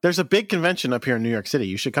 Yeah. There's a big convention up here in New York City.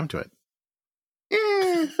 You should come to it.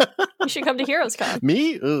 You should come to Heroes Con.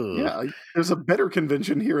 Me? Ugh. Yeah. There's a better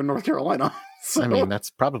convention here in North Carolina. So. I mean, that's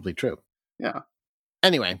probably true. Yeah.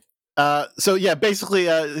 Anyway, so yeah, basically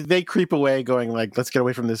they creep away going like, let's get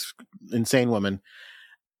away from this insane woman.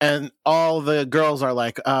 And all the girls are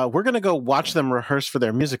like, we're going to go watch them rehearse for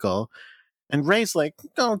their musical. And Ray's like,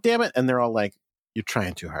 oh, damn it. And they're all like, you're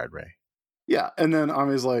trying too hard, Ray. Yeah. And then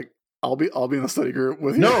Ami's like, I'll be in the study group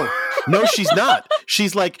with you. No, she's not.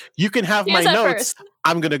 She's like, you can have my notes. First.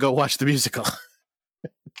 I'm going to go watch the musical.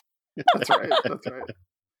 That's right.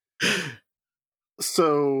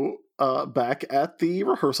 So back at the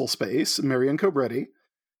rehearsal space, Marion Cobretti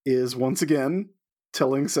is once again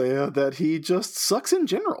telling Seiya that he just sucks in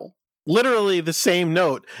general. Literally the same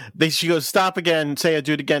note. She goes, stop again, Seiya,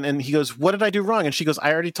 do it again. And he goes, what did I do wrong? And she goes,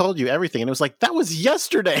 I already told you everything. And it was like, that was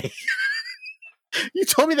yesterday. You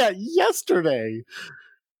told me that yesterday.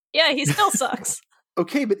 Yeah, he still sucks.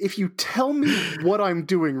 Okay, but if you tell me what I'm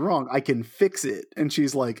doing wrong, I can fix it. And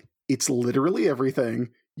she's like, it's literally everything.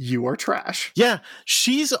 You are trash. Yeah,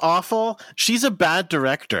 she's awful. She's a bad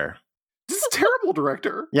director. This is a terrible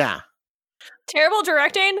director. Yeah. Terrible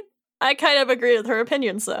directing? I kind of agree with her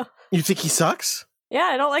opinions, though. You think he sucks? Yeah,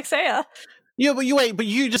 I don't like Seiya. Yeah, but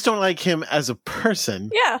you just don't like him as a person.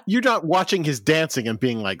 Yeah. You're not watching his dancing and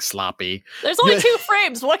being like sloppy. There's only 2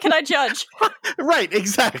 frames. What can I judge? Right,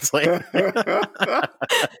 exactly.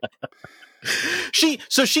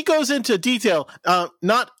 She goes into detail,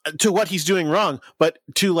 not to what he's doing wrong, but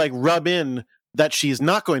to like rub in that she is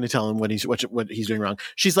not going to tell him what he's doing wrong.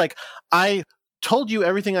 She's like, I told you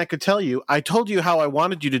everything I could tell you. I told you how I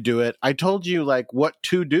wanted you to do it. I told you like what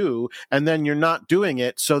to do, and then you're not doing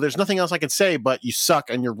it. So there's nothing else I can say, but you suck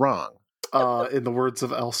and you're wrong. In the words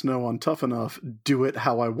of Al Snow on Tough Enough, do it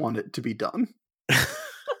how I want it to be done.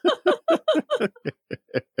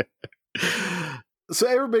 So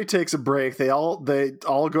everybody takes a break. They all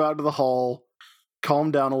go out to the hall, calm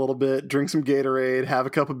down a little bit, drink some Gatorade, have a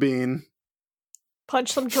cup of bean,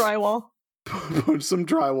 Punch some drywall. punch some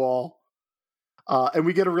drywall. And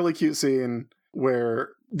we get a really cute scene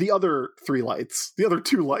where the other 2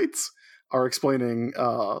 lights are explaining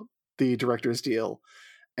the director's deal.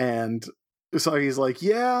 And Usagi's like,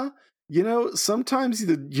 yeah, sometimes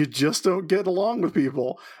you just don't get along with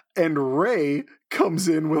people. And Rei comes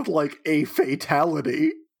in with like a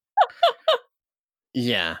fatality.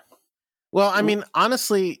 Yeah. Well, I mean,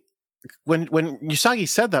 honestly, when Usagi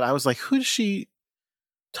said that, I was like, who's she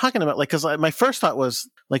talking about? Like, because my first thought was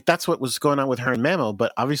like, that's what was going on with her and Mamo,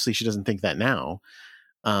 but obviously she doesn't think that now.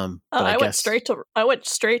 But I went straight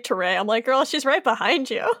to Rei. I'm like, girl, she's right behind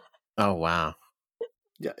you. Oh wow.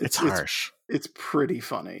 Yeah, it's harsh. It's pretty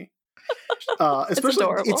funny. Especially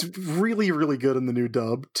it's really, really good in the new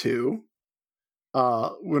dub too.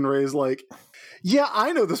 When Rei's like, yeah,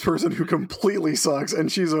 I know this person who completely sucks,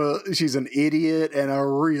 and she's an idiot and a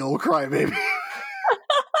real crybaby.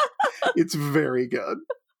 It's very good.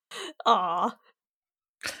 Aw.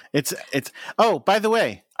 It's oh, by the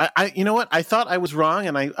way, I you know what? I thought I was wrong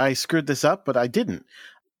and I screwed this up, but I didn't.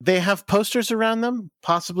 They have posters around them,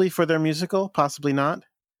 possibly for their musical, possibly not.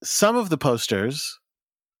 Some of the posters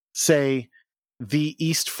say the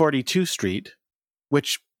East 42 Street,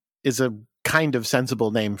 which is a kind of sensible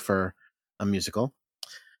name for a musical.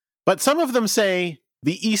 But some of them say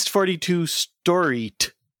the East 42 Story,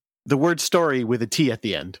 the word story with a T at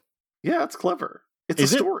the end. Yeah, it's clever. It's a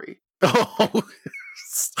story. Oh,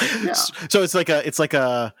 yeah. So it's like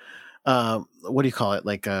a what do you call it?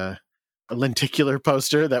 Like a lenticular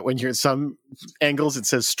poster that when you're at some angles it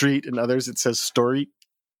says street and others it says story.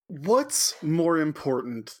 What's more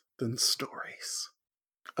important than stories?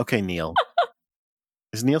 Okay, Neil.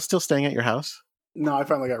 Is Neil still staying at your house? No, I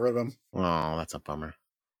finally got rid of him. Oh, that's a bummer.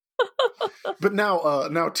 But now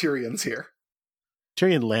Tyrion's here.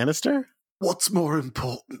 Tyrion Lannister? What's more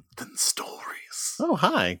important than stories? Oh,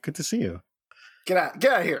 hi. Good to see you. Get out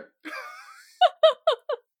of here.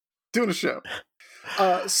 Doing a show.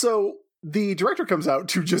 So the director comes out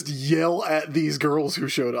to just yell at these girls who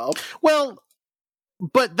showed up. Well,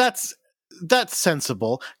 but that's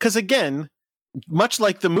sensible. Because again, much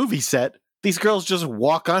like the movie set, these girls just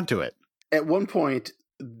walk onto it. At one point,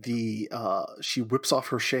 she whips off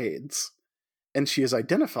her shades, and she is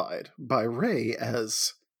identified by Rei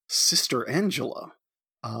as Sister Angela.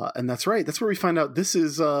 And that's right. That's where we find out this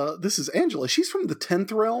is Angela. She's from the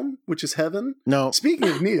 10th realm, which is heaven. No. Speaking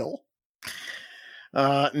of Neil.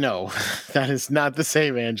 No, that is not the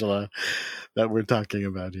same Angela that we're talking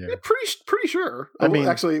about here. Yeah, pretty sure. I mean,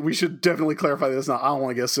 actually, we should definitely clarify this now. I don't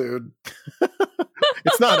want to get sued.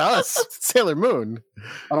 It's not us. It's Sailor Moon.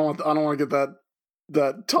 I don't want to get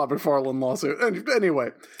that Todd McFarlane lawsuit. Anyway,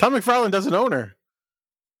 Todd McFarlane doesn't own her.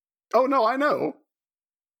 Oh no, I know.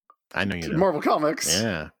 I know you know. Marvel Comics.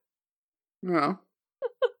 Yeah. Yeah.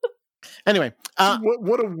 Anyway,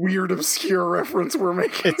 what a weird obscure reference we're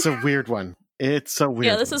making. It's a weird one. It's a weird.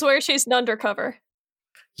 Yeah, this is where she's an undercover.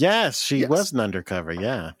 Yes, she was an undercover.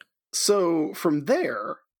 Yeah. So from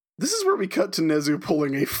there, this is where we cut to Nezu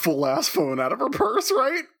pulling a full ass phone out of her purse,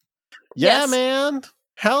 right? Yeah, Yes. man.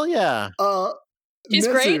 Hell yeah. She's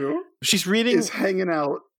Nezu great. She's reading is hanging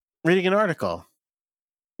out. Reading an article.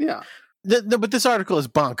 Yeah. No, but this article is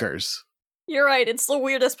bonkers. You're right. It's the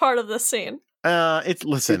weirdest part of this scene.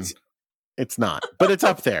 It's not, but it's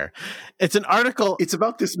up there. It's an article. It's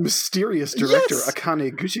about this mysterious director, Yes!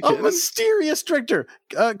 Akane Gushiken. A mysterious director.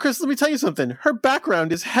 Chris, let me tell you something. Her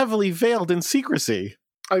background is heavily veiled in secrecy.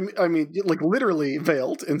 I mean, like literally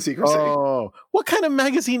veiled in secrecy. Oh, what kind of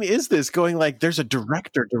magazine is this going like there's a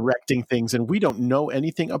director directing things and we don't know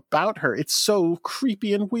anything about her? It's so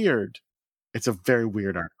creepy and weird. It's a very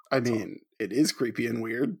weird article. I mean, it is creepy and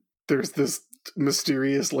weird. There's this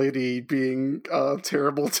mysterious lady being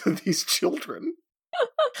terrible to these children.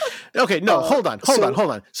 Okay, no, hold on.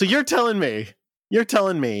 So you're telling me,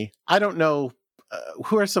 I don't know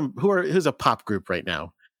who's a pop group right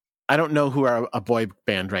now. I don't know who are a boy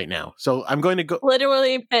band right now. So I'm going to go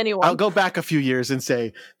Literally anyone. I'll go back a few years and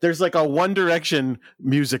say there's like a One Direction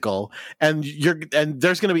musical and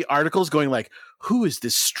there's going to be articles going like, who is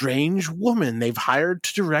this strange woman they've hired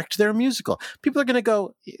to direct their musical? People are going to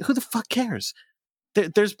go, who the fuck cares?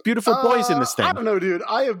 There's beautiful boys in this thing. I don't know, dude.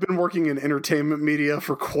 I have been working in entertainment media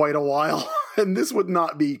for quite a while, and this would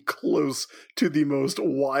not be close to the most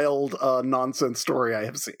wild nonsense story I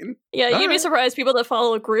have seen. Yeah, you'd be surprised. People that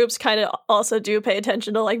follow groups kind of also do pay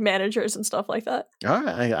attention to like managers and stuff like that. All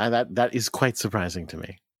right, that is quite surprising to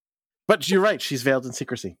me. But you're right; she's veiled in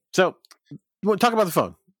secrecy. So, talk about the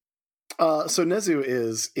phone. So Nezu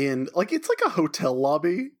is in it's like a hotel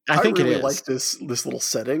lobby. I think really it is. like this little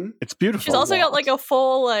setting. It's beautiful. She's also got like a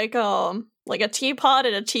full like a teapot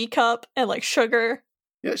and a teacup and like sugar.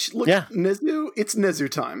 Yeah, Nezu. It's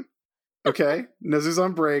Nezu time. Okay, Nezu's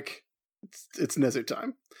on break. It's Nezu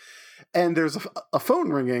time, And there's a phone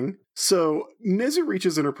ringing. So Nezu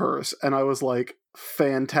reaches in her purse, and I was like,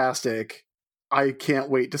 fantastic. I can't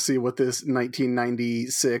wait to see what this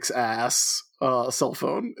 1996 ass cell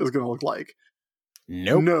phone is going to look like.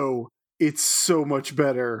 Nope. No, it's so much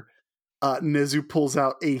better. Nezu pulls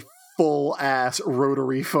out a full ass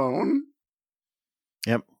rotary phone.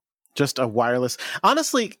 Yep. Just a wireless.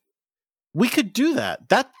 Honestly, we could do that.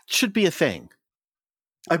 That should be a thing.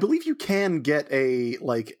 I believe you can get a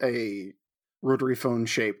rotary phone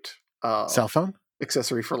shaped cell phone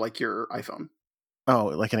accessory for like your iPhone. Oh,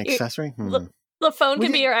 like an accessory? The phone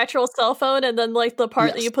can be your actual cell phone, and then like the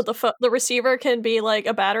part that you put the receiver can be like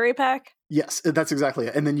a battery pack. Yes, that's exactly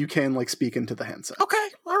it. And then you can like speak into the handset. Okay,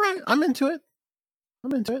 all right, I'm into it.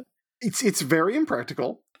 It's very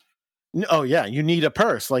impractical. Oh yeah, you need a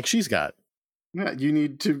purse like she's got. Yeah, you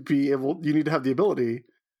need to have the ability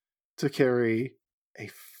to carry a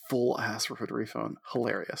full ass rotary phone.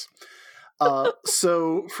 Hilarious.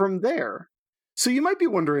 So from there, you might be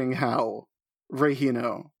wondering how Rei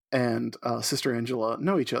Hino and Sister Angela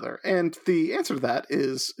know each other, and the answer to that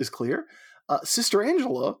is clear. Sister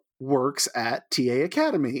Angela works at TA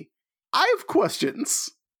Academy. I have questions.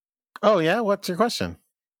 Oh yeah, what's your question?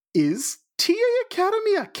 Is TA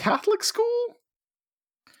Academy a Catholic school?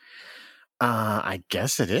 I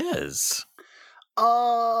guess it is.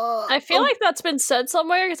 I feel like that's been said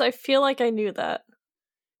somewhere because I feel like I knew that.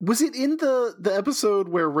 Was it in the episode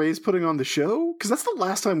where Ray's putting on the show? Because that's the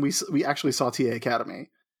last time we actually saw TA Academy.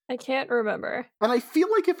 I can't remember. And I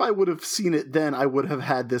feel like if I would have seen it then, I would have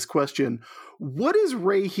had this question. What is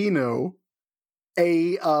Rei Hino,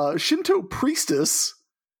 a Shinto priestess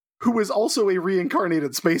who is also a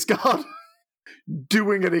reincarnated space god,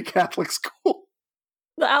 doing at a Catholic school?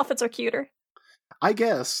 The outfits are cuter. I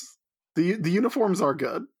guess. The uniforms are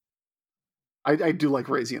good. I do like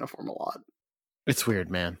Ray's uniform a lot. It's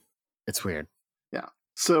weird, man. It's weird. Yeah.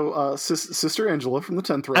 So, Sister Angela from the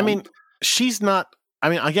 10th realm. I mean, she's not... I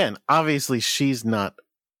mean, again, obviously she's not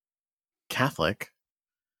Catholic.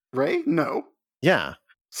 Ray? No. Yeah.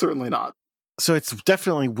 Certainly not. So it's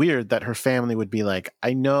definitely weird that her family would be like,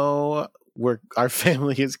 I know our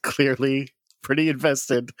family is clearly pretty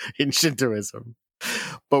invested in Shintoism,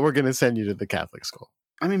 but we're going to send you to the Catholic school.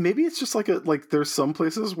 I mean, maybe it's just like there's some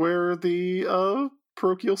places where the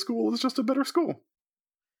parochial school is just a better school.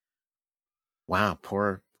 Wow,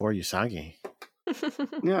 poor Usagi.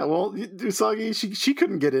 Yeah, well, Usagi, she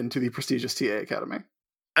couldn't get into the prestigious TA Academy.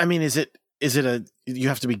 I mean, is it you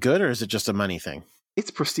have to be good, or is it just a money thing?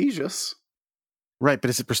 It's prestigious. Right, but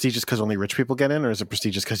is it prestigious because only rich people get in, or is it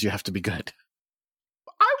prestigious because you have to be good?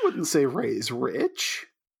 I wouldn't say Ray's rich.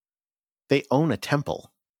 They own a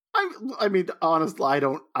temple. I mean, honestly, I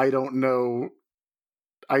don't know.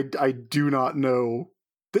 I do not know.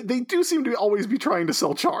 They do seem to always be trying to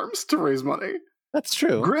sell charms to raise money. That's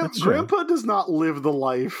true. Grandpa does not live the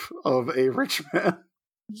life of a rich man.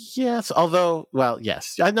 Yes, although, well,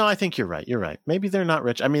 yes. I think you're right. You're right. Maybe they're not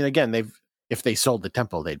rich. I mean, again, if they sold the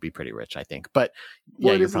temple, they'd be pretty rich, I think. But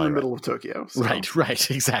yeah, it is in the middle of Tokyo. So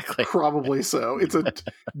right, exactly. Probably so. It's a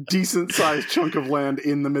decent sized chunk of land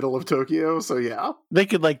in the middle of Tokyo, so yeah. They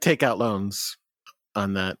could take out loans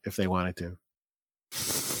on that if they wanted to.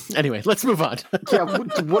 Anyway, let's move on. Yeah,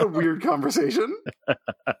 what a weird conversation.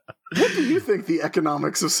 What do you think the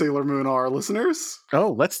economics of Sailor Moon are, listeners?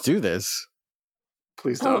 Oh, let's do this.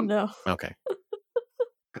 Please don't. Oh, no. Okay.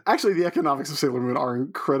 Actually, the economics of Sailor Moon are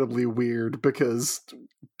incredibly weird because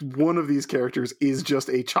one of these characters is just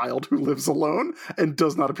a child who lives alone and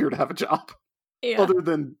does not appear to have a job. Yeah. Other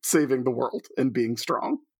than saving the world and being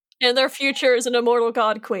strong. And their future is an immortal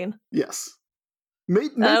god queen. Yes. Maybe,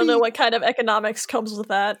 I don't know what kind of economics comes with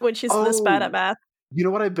that when she's this bad at math. You know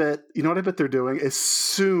what I bet they're doing? As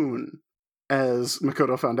soon as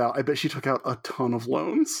Makoto found out, I bet she took out a ton of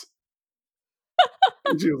loans.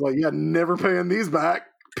 And she was like, yeah, never paying these back.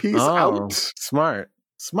 Peace out. Smart.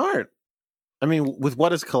 I mean, with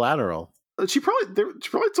what is collateral? She probably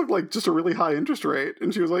took just a really high interest rate,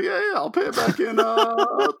 and she was like, yeah, I'll pay it back in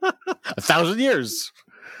 1,000 years.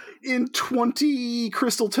 In 20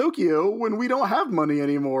 Crystal Tokyo, when we don't have money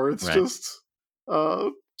anymore. It's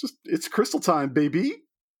right. It's crystal time, baby.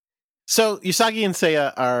 So Usagi and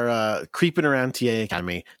Seiya are creeping around TA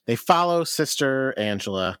Academy. They follow Sister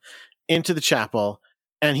Angela into the chapel,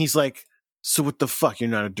 and he's like, so what the fuck? You're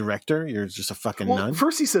not a director? You're just a fucking nun?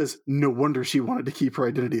 First he says, no wonder she wanted to keep her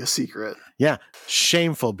identity a secret. Yeah.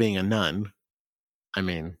 Shameful being a nun. I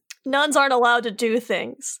mean... Nuns aren't allowed to do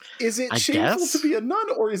things. Is it shameful to be a nun,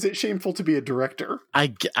 or is it shameful to be a director?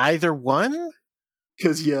 Either one?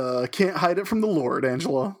 Because you can't hide it from the Lord,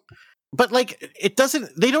 Angela. But like,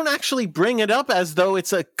 they don't actually bring it up as though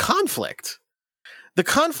it's a conflict. The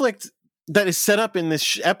conflict that is set up in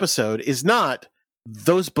this episode is not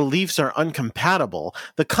those beliefs are incompatible.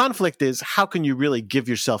 The conflict is, how can you really give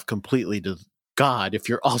yourself completely to God if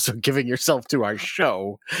you're also giving yourself to our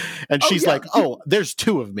show? And she's like, there's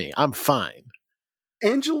two of me. I'm fine.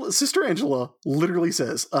 Sister Angela literally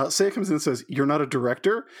says, Saya comes in and says, "You're not a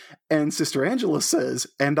director." And Sister Angela says,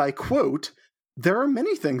 and I quote, "There are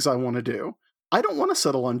many things I want to do. I don't want to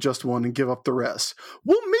settle on just one and give up the rest."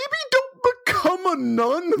 Well, maybe don't become a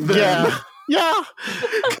nun then. Yeah.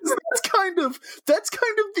 that's kind of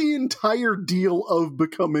the entire deal of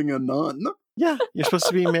becoming a nun. Yeah, you're supposed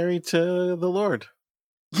to be married to the Lord.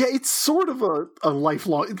 Yeah, it's sort of a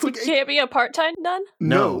lifelong. It's like, you can't be a part-time nun?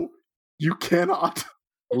 No, you cannot.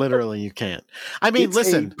 Literally, you can't. I mean,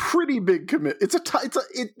 listen, a pretty big commit. It's a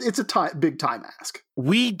big time ask.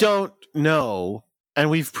 We don't know, and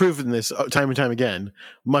we've proven this time and time again,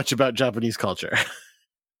 much about Japanese culture.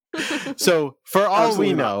 So, for all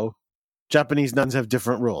we know, Japanese nuns have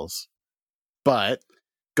different rules. But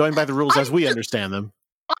going by the rules as we understand them,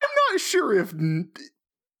 I'm not sure if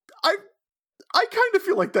I kind of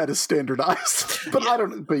feel like that is standardized. But I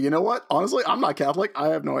don't. But you know what? Honestly, I'm not Catholic. I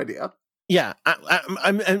have no idea. Yeah,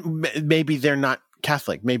 maybe they're not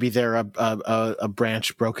Catholic. Maybe they're a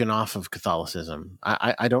branch broken off of Catholicism.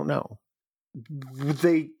 I don't know.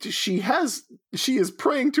 She is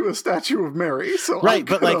praying to a statue of Mary, so right,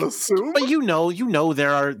 but assume. But you know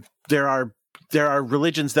there are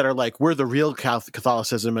religions that are like, we're the real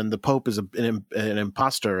Catholicism and the Pope is an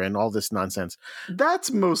imposter and all this nonsense.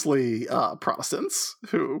 That's mostly Protestants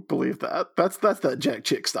who believe that. That's the Jack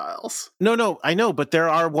Chick Styles. No, I know, but there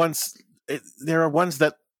are ones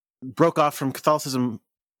that broke off from Catholicism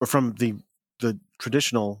or from the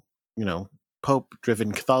traditional,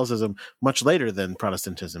 Pope-driven Catholicism much later than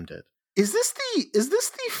Protestantism did. Is this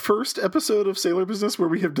the first episode of Sailor Business where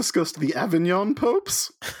we have discussed the Avignon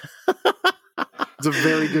popes? It's a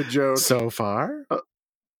very good joke so far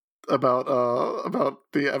about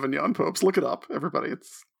the Avignon popes. Look it up, everybody.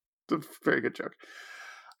 It's a very good joke.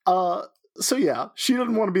 So yeah, she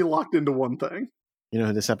doesn't want to be locked into one thing. You know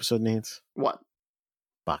who this episode needs? What?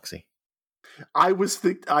 Boxy. I was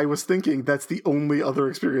thinking that's the only other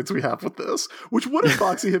experience we have with this. Which what if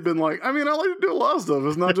Boxy had been like, I mean, I like to do a lot of stuff.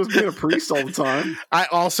 It's not just being a priest all the time. I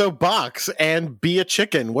also box and be a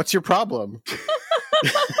chicken. What's your problem?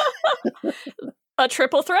 A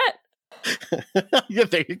triple threat. Yeah,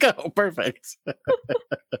 there you go. Perfect.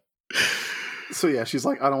 So yeah, she's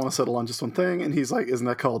like, I don't want to settle on just one thing. And he's like, isn't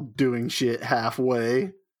that called doing shit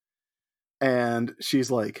halfway? And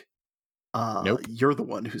she's like, nope. You're the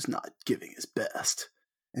one who's not giving his best.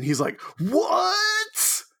 And he's like,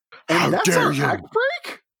 what? And how that's dare our you? act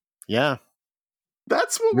break? Yeah.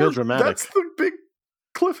 That's what real dramatic. That's the big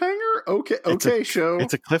cliffhanger? Okay, show.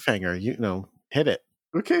 It's a cliffhanger. Hit it.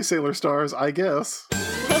 Okay, Sailor Stars, I guess.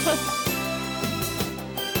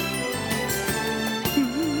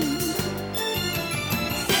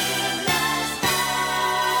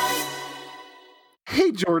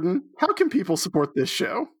 Hey Jordan, how can people support this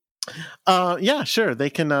show? Yeah, sure. They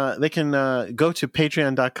can go to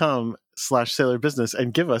patreon.com/sailorbusiness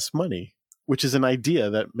and give us money, which is an idea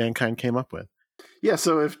that Mankind came up with. Yeah,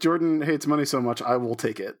 so if Jordan hates money so much, I will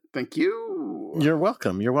take it. Thank you. You're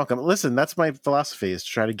welcome. Listen, that's my philosophy, is to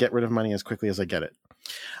try to get rid of money as quickly as I get it.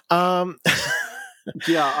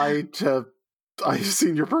 Yeah, I've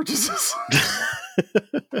seen your purchases.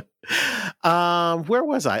 Where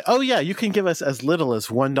was I? Oh yeah, you can give us as little as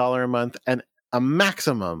 $1 a month and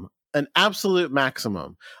an absolute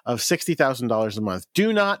maximum of $60,000 a month.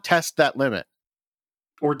 Do not test that limit.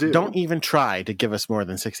 Or do. Don't even try to give us more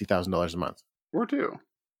than $60,000 a month. Or do.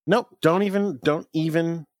 Nope. Don't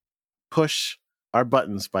even push our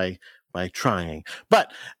buttons by trying.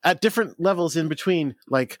 But at different levels in between,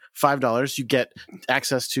 like $5, you get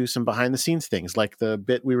access to some behind the scenes things, like the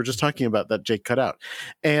bit we were just talking about that Jake cut out.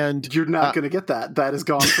 And you're not going to get that. That is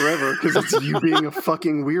gone forever because it's you being a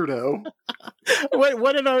fucking weirdo.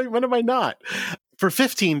 What am I not? For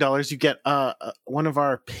 $15, you get one of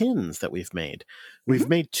our pins that we've made. We've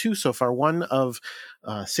made two so far. One of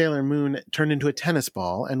Sailor Moon turned into a tennis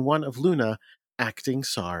ball, and one of Luna acting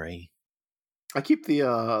sorry. I keep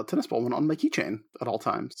the tennis ball one on my keychain at all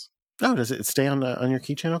times. Oh, does it stay on your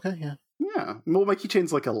keychain? Okay, yeah. Yeah. Well, my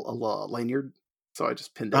keychain's like a lanyard, so I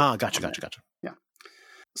just pinned it. Ah, gotcha. Yeah.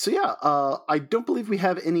 So yeah, I don't believe we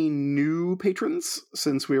have any new patrons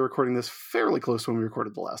since we were recording this fairly close to when we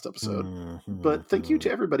recorded the last episode. Mm-hmm. But thank you to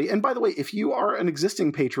everybody. And by the way, if you are an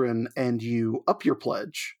existing patron and you up your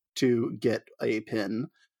pledge to get a pin,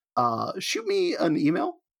 shoot me an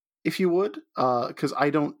email if you would, because I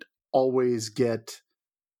don't always get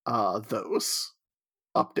those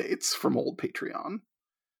updates from old Patreon.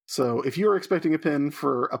 So if you're expecting a pin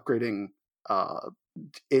for upgrading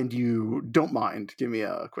and you don't mind, give me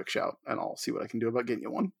a quick shout and I'll see what I can do about getting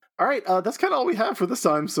you one. All right, that's kind of all we have for this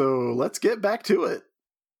time, so let's get back to it.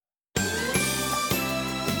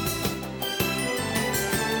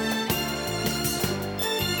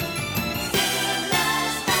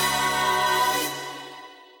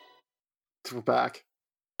 We're back.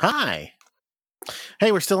 Hi.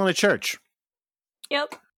 Hey, we're still in a church.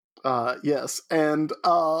 Yep. Yes, and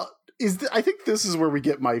I think this is where we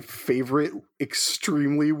get my favorite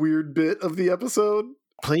extremely weird bit of the episode.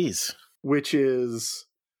 Please. Which is,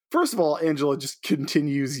 first of all, Angela just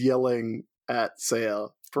continues yelling at Seiya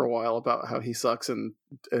for a while about how he sucks, and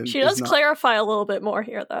she does clarify a little bit more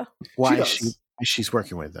here, though. Why she's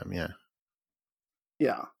working with them, yeah.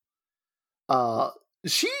 Yeah.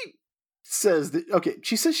 She says that, okay,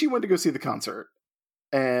 she says she went to go see the concert,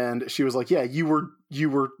 and she was like, yeah, you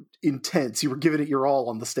were intense, you were giving it your all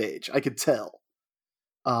on the stage, I could tell,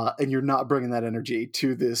 and you're not bringing that energy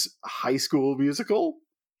to this high school musical.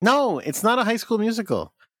 No, it's not a high school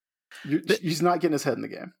musical. He's not getting his head in the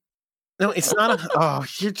game. No, it's not a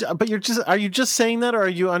are you just saying that, or are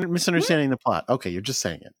you misunderstanding the plot? Okay, you're just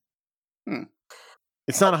saying it.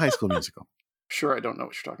 It's not a high school musical. Sure, I don't know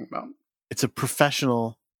what you're talking about. It's a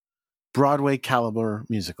professional Broadway caliber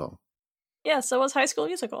musical. Yeah, so was High School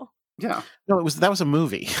Musical. Yeah. No, that was a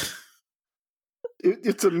movie.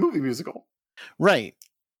 It's a movie musical. Right.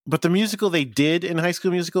 But the musical they did in High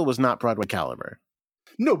School Musical was not Broadway caliber.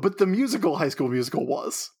 No, but the musical High School Musical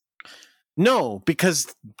was. No,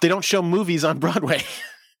 because they don't show movies on Broadway.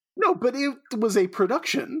 No, but it was a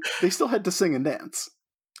production. They still had to sing and dance.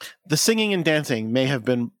 The singing and dancing may have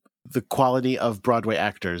been the quality of Broadway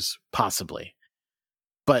actors, possibly.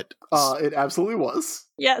 But it absolutely was.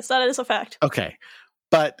 Yes, that is a fact. Okay.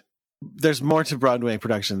 But there's more to Broadway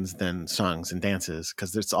productions than songs and dances,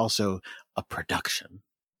 because there's also a production.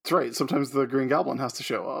 That's right. Sometimes the Green Goblin has to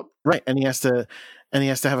show up. Right, and he has to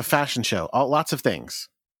have a fashion show. Lots of things.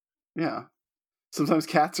 Yeah. Sometimes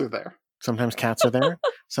cats are there. Sometimes cats are there.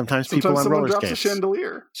 Sometimes people on roller drops skates. A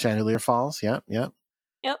chandelier. Chandelier falls. Yep.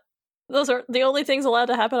 Those are the only things allowed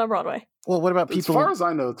to happen on Broadway. Well, what about people? As far as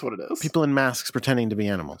I know, that's what it is. People in masks pretending to be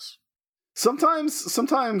animals. Sometimes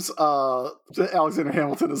Alexander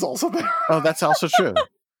Hamilton is also there. Oh, that's also true.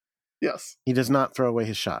 Yes. He does not throw away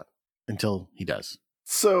his shot until he does.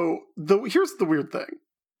 So here's the weird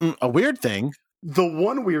thing. A weird thing? The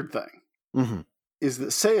one weird thing is that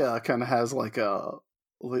Seiya kind of has like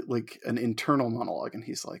an internal monologue, and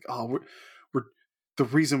he's like, "Oh, we're the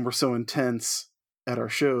reason we're so intense at our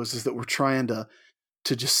shows is that we're trying to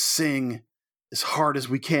just sing as hard as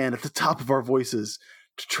we can at the top of our voices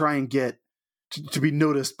to try and get to be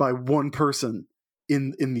noticed by one person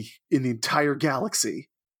in the entire galaxy,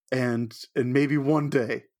 and maybe one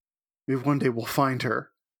day we'll find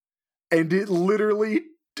her." And it literally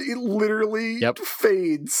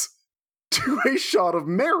fades to a shot of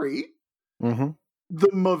Mary,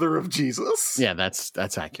 the mother of Jesus. Yeah, that's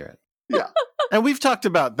accurate. Yeah. And we've talked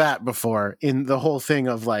about that before in the whole thing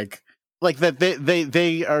of like that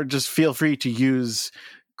they are just feel free to use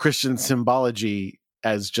Christian symbology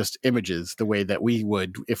as just images the way that we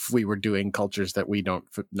would if we were doing cultures that we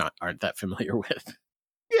aren't that familiar with.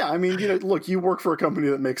 Yeah, I mean, look, you work for a company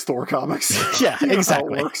that makes Thor comics. Yeah,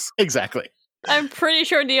 exactly. How it works. Exactly. I'm pretty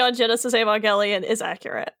sure Neon Genesis Evangelion is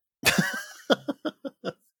accurate.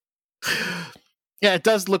 Yeah, it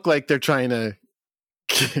does look like they're trying to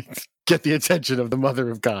get the attention of the Mother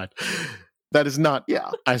of God. That is not,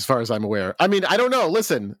 as far as I'm aware. I mean, I don't know.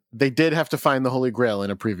 Listen, they did have to find the Holy Grail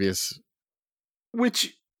in a previous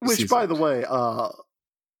Which season. By the way,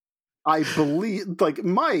 I believe, like,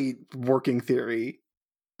 my working theory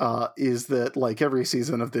is that, like, every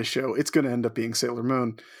season of this show, it's going to end up being Sailor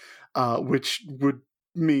Moon, which would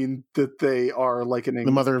mean that they are likening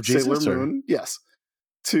the Mother of Sailor Jesus, Moon, yes,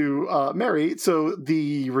 to Mary. So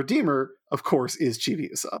the Redeemer, of course, is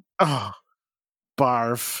Chibiusa. Oh,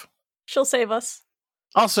 barf. She'll save us.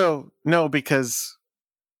 Also, no, because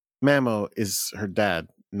Mamo is her dad,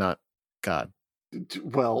 not God.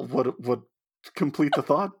 Well, what complete the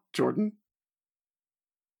thought, Jordan?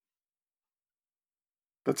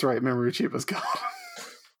 That's right, Mamoru-Chiba's God.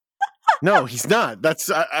 No, he's not.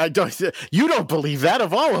 That's I don't. You don't believe that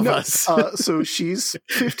of all of us. So she's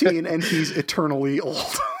 15 and he's eternally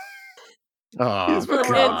old. Oh, he's been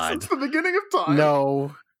around since the beginning of time.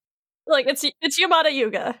 No, Like it's Yamada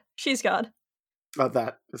Yuga. She's God.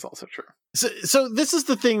 That is also true. So this is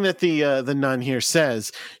the thing that the nun here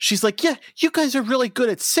says. She's like, yeah, you guys are really good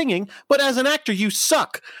at singing, but as an actor, you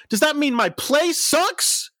suck. Does that mean my play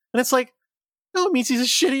sucks? And it's like, no, it means he's a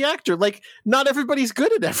shitty actor. Like, not everybody's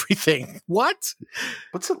good at everything. What?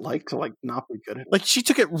 What's it like to like not be good at it? Like, she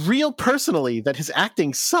took it real personally that his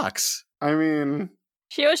acting sucks. I mean,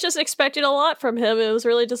 She was just expecting a lot from him. It was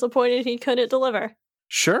really disappointed he couldn't deliver.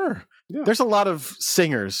 Sure. Yeah. There's a lot of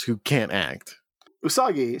singers who can't act.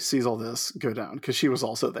 Usagi sees all this go down because she was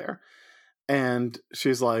also there, and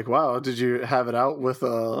she's like, "Wow, did you have it out with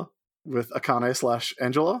Akane /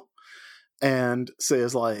 Angela?" And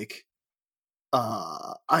Seiya's like,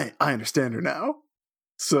 I understand her now,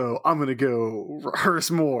 so I'm gonna go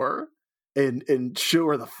rehearse more and show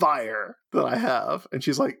her the fire that I have." And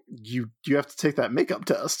she's like, "You have to take that makeup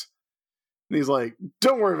test." And he's like,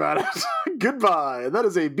 "Don't worry about it. Goodbye. That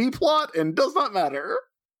is a B plot and does not matter."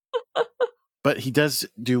 But he does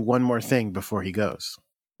do one more thing before he goes.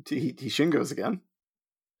 He shingos again.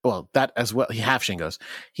 Well, that as well. He half shingos.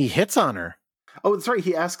 He hits on her. Oh, that's right.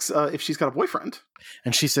 He asks if she's got a boyfriend.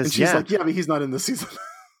 And she says, And she's yeah. like, "Yeah, but he's not in this season."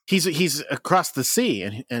 He's across the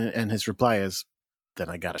sea. And his reply is, then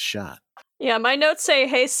I got a shot. Yeah, my notes say,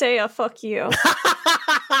 hey, Seiya, fuck you.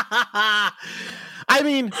 I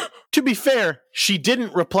mean, to be fair, she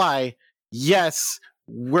didn't reply, yes,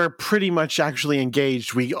 we're pretty much actually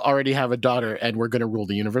engaged. We already have a daughter and we're going to rule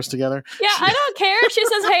the universe together. Yeah, I don't care. She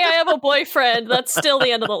says, hey, I have a boyfriend. That's still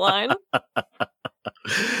the end of the line.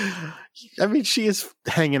 I mean, she is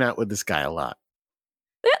hanging out with this guy a lot.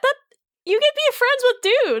 You can be friends with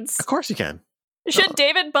dudes. Of course you can. Should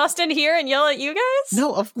David bust in here and yell at you guys?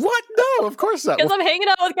 No, what? No, of course not. Because I'm hanging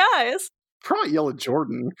out with guys. Probably yell at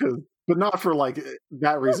Jordan, but not for like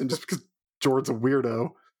that reason, just because Jordan's a weirdo.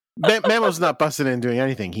 Mamo's not busting in doing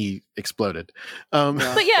anything. He exploded.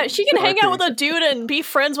 But yeah, she can hang out with a dude and be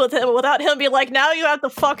friends with him without him being like, now you have to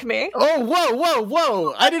fuck me. Oh,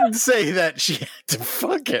 whoa. I didn't say that she had to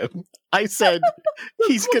fuck him. I said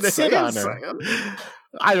he's going to hit on her.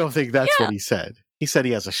 I don't think that's what he said. He said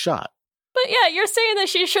he has a shot. But yeah, you're saying that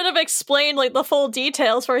she should have explained like the full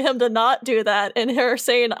details for him to not do that, and her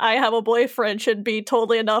saying I have a boyfriend should be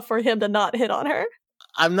totally enough for him to not hit on her.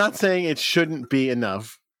 I'm not saying it shouldn't be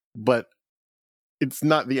enough, but it's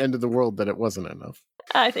not the end of the world that it wasn't enough.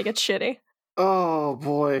 I think it's shitty. Oh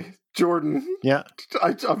boy, Jordan. Yeah,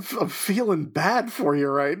 I'm feeling bad for you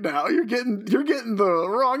right now. You're getting the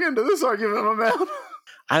wrong end of this argument, my man.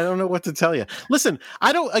 I don't know what to tell you. Listen,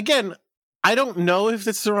 I don't know if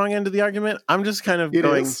it's the wrong end of the argument. I'm just kind of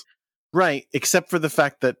going right, except for the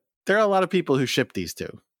fact that there are a lot of people who ship these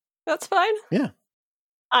two. That's fine. Yeah.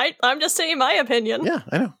 I'm just saying my opinion. Yeah,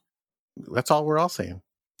 I know. That's all we're all saying.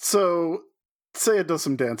 So, Seiya does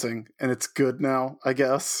some dancing, and it's good now, I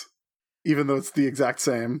guess, even though it's the exact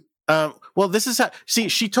same. Well, this is how... See,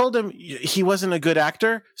 she told him he wasn't a good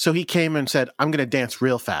actor, so he came and said, I'm going to dance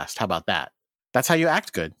real fast. How about that? That's how you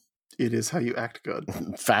act good. It is how you act good.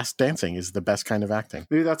 Fast dancing is the best kind of acting.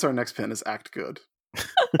 Maybe that's our next pin, is act good. And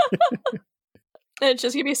it's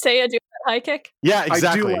just going to be Seiya doing that high kick? Yeah,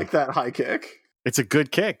 exactly. I do like that high kick. It's a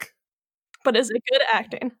good kick. But is it good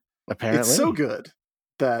acting? Apparently. It's so good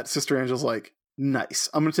that Sister Angela's like, nice.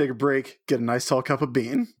 I'm going to take a break, get a nice tall cup of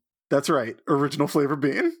bean. That's right. Original flavor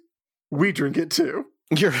bean. We drink it too.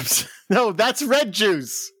 No, that's red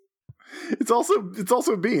juice. It's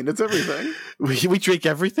also bean. It's everything. We drink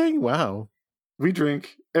everything? Wow. We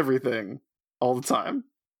drink everything all the time.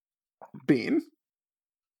 Bean.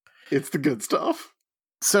 It's the good stuff.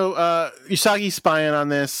 So Usagi's spying on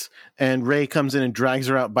this, and Rei comes in and drags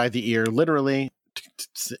her out by the ear, literally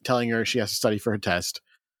telling her she has to study for her test.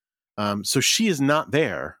 So she is not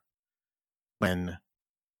there when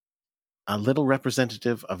a little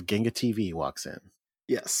representative of Genga TV walks in.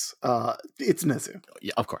 Yes. It's Nezu.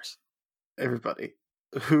 Yeah, of course. Everybody.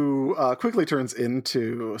 Who quickly turns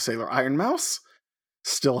into Sailor Iron Mouse,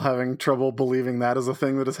 still having trouble believing that is a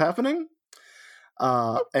thing that is happening.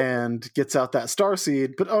 And gets out that star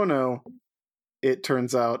seed, but oh no, it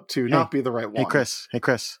turns out to not be the right one. Hey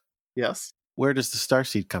Chris. Yes? Where does the star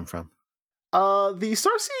seed come from? The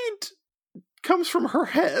star seed comes from her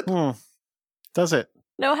head. Does it?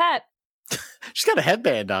 No hat. She's got a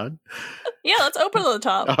headband on. Yeah, let's open to the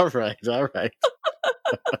top. All right.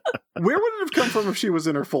 Where would it have come from if she was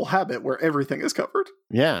in her full habit where everything is covered?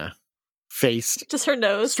 Yeah. Face. Just her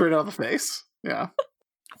nose. Straight out of the face. Yeah.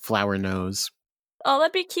 Flower nose. Oh,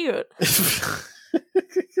 that'd be cute.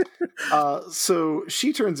 So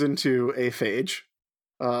she turns into a phage.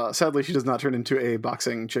 Sadly, she does not turn into a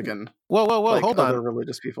boxing chicken. Whoa, like hold on. Other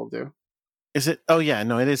religious people do. Is it? Oh yeah,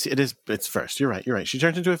 no, it is. It's first. You're right. She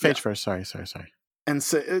turns into a phage first. Sorry. And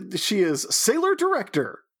she is Sailor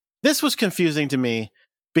Director. This was confusing to me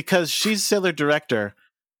because she's Sailor Director,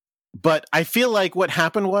 but I feel like what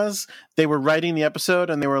happened was they were writing the episode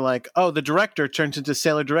and they were like, oh, the director turns into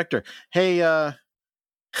Sailor Director. Hey,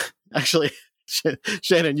 actually,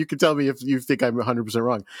 Shannon, you can tell me if you think I'm 100%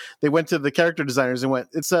 wrong. They went to the character designers and went,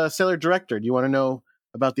 it's a Sailor Director. Do you want to know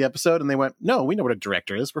about the episode? And they went, no, we know what a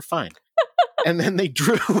director is. We're fine. And then they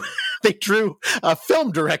drew a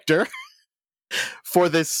film director for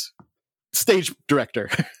this stage director.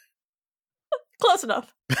 Close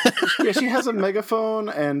enough. Yeah, she has a megaphone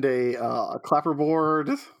and a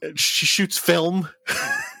clapperboard. She shoots film.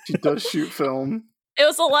 She does shoot film. It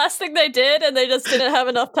was the last thing they did, and they just didn't have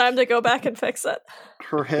enough time to go back and fix it.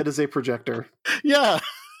 Her head is a projector. Yeah,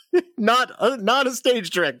 not a stage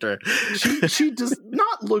director. She does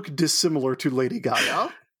not look dissimilar to Lady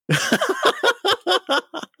Gaga.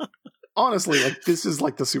 Honestly, like this is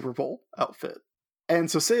like the Super Bowl outfit. And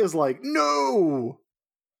so Seiya's like, no!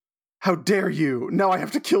 How dare you? Now I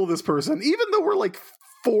have to kill this person, even though we're like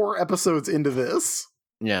 4 episodes into this.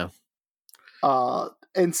 Yeah.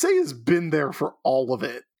 And Seiya's been there for all of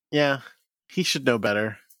it. Yeah. He should know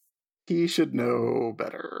better. He should know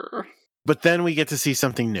better. But then we get to see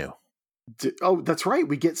something new. Oh, that's right.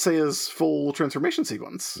 We get Seiya's full transformation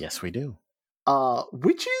sequence. Yes, we do.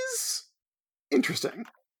 Which is interesting.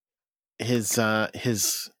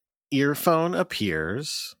 His earphone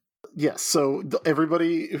appears. Yes, so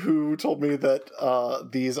everybody who told me that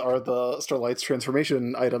these are the Starlight's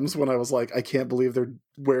transformation items when I was like, I can't believe they're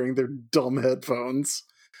wearing their dumb headphones.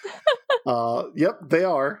 Yep, they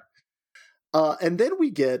are. And then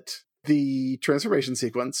we get the transformation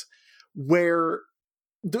sequence where,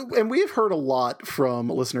 and we have heard a lot from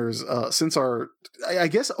listeners since our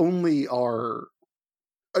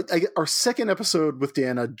second episode with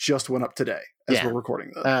Deanna just went up today as we're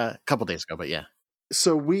recording this. A couple days ago, but yeah.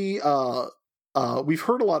 So we've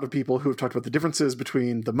heard a lot of people who have talked about the differences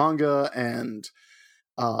between the manga and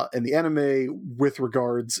the anime with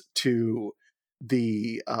regards to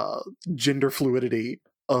the gender fluidity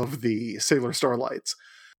of the Sailor Starlights.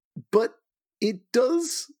 But it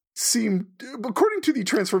does seem, according to the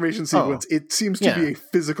transformation sequence, it seems to be a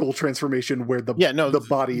physical transformation where the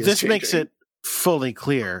body is This changing. makes it fully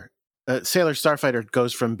clear. Sailor Starfighter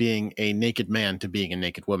goes from being a naked man to being a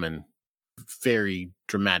naked woman. Very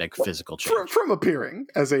dramatic physical change. From appearing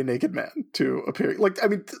as a naked man to appearing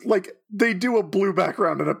like they do a blue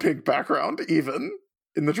background and a pink background even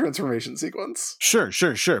in the transformation sequence. Sure.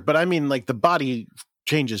 But I mean, like the body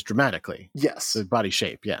changes dramatically. Yes, the body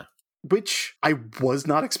shape. Yeah, which I was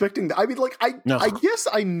not expecting. I mean, like I guess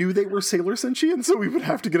I knew they were Sailor Senshi, and so we would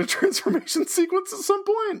have to get a transformation sequence at some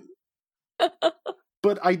point.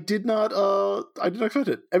 But I did not expect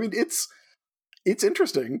it. I mean, it's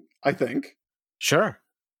interesting, I think. Sure.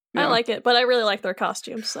 Yeah. I like it, but I really like their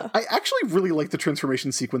costumes. So I actually really like the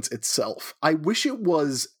transformation sequence itself. I wish it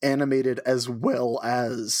was animated as well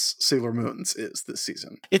as Sailor Moon's is this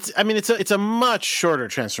season. It's a much shorter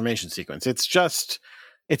transformation sequence.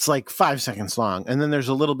 It's like 5 seconds long, and then there's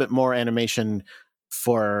a little bit more animation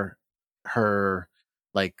for her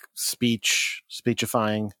like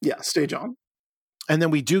speechifying. Yeah, stage on. And then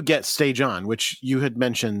we do get stage on, which you had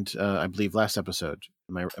mentioned, I believe, last episode.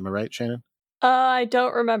 Am I right, Shannon? I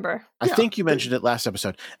don't remember. I think you mentioned it last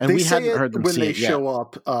episode, and we hadn't heard them when say they it yet. show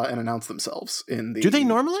up and announce themselves in the. Do they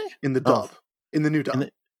normally in the dub? In the new dub.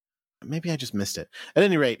 Maybe I just missed it. At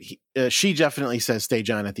any rate, she definitely says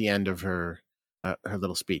 "stage on" at the end of her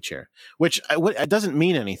little speech here, which it doesn't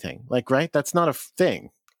mean anything. Like, right? That's not a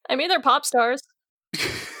thing. I mean, they're pop stars, so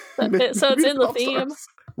it's in the theme,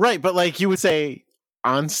 right? But like you would say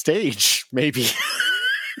on stage, maybe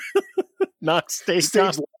not stage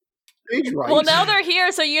on. Right. Well, now they're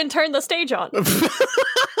here, so you can turn the stage on.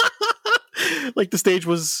 Like the stage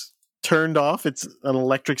was turned off. It's an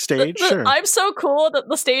electric stage. Sure. I'm so cool that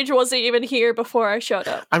the stage wasn't even here before I showed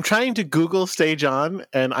up. I'm trying to Google stage on,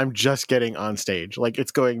 and I'm just getting on stage. Like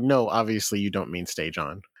it's going, no, obviously you don't mean stage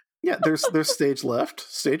on. Yeah, there's stage left,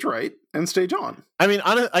 stage right, and stage on. I mean,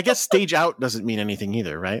 I guess stage out doesn't mean anything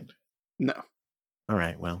either, right? No. All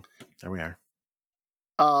right, well, there we are.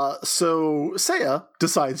 So Seiya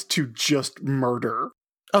decides to just murder.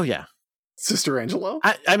 Oh yeah, Sister Angelo.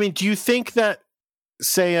 I mean, do you think that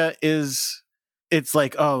Seiya is? It's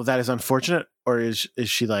like, oh, that is unfortunate, or is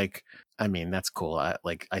she like? I mean, that's cool. I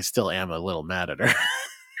still am a little mad at her.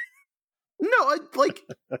 No,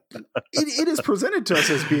 it is presented to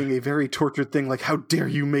us as being a very tortured thing. Like, how dare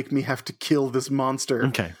you make me have to kill this monster?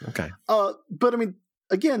 Okay. But I mean,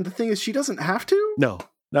 again, the thing is, she doesn't have to. No,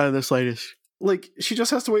 not in the slightest. Like, she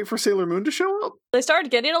just has to wait for Sailor Moon to show up? They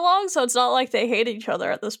started getting along, so it's not like they hate each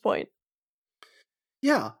other at this point.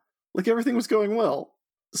 Yeah, like everything was going well.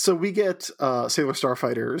 So we get Sailor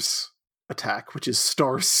Starfighter's attack, which is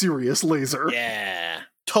Star Sirius Laser. Yeah.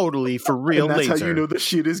 Totally for real and that's laser. how you know the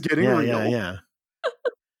shit is getting yeah, real. Yeah.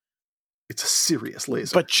 It's a serious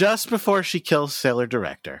laser. But just before she kills Sailor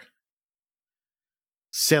Director,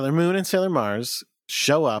 Sailor Moon and Sailor Mars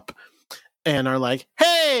show up and are like,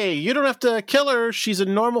 hey, you don't have to kill her. She's a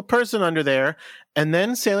normal person under there. And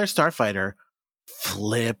then Sailor Starfighter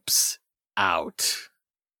flips out.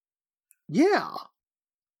 Yeah.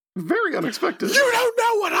 Very unexpected. You don't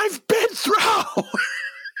know what I've been through.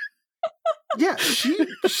 Yeah,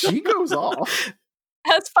 she goes off.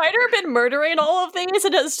 Has Spider been murdering all of these?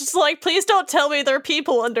 And it's just like, please don't tell me there are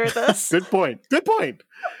people under this. Good point.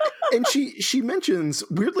 And she mentions,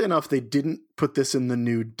 weirdly enough, they didn't put this in the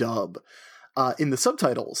new dub. In the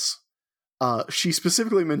subtitles, she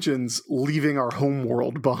specifically mentions leaving our home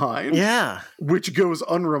world behind. Yeah. Which goes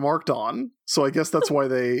unremarked on. So I guess that's why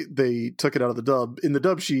they took it out of the dub. In the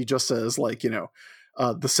dub, she just says, like, the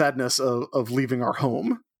sadness of leaving our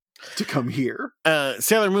home to come here.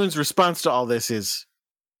 Sailor Moon's response to all this is,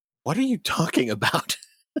 what are you talking about?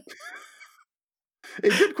 A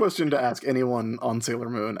good question to ask anyone on Sailor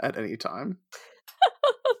Moon at any time.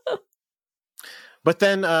 But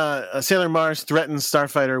then Sailor Mars threatens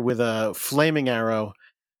Starfighter with a flaming arrow,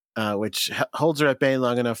 which holds her at bay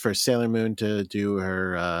long enough for Sailor Moon to do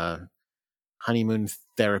her honeymoon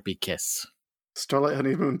therapy kiss. Starlight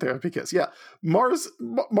honeymoon therapy kiss. Yeah, Mars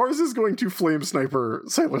is going to flame sniper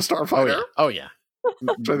Sailor Starfighter. Oh yeah.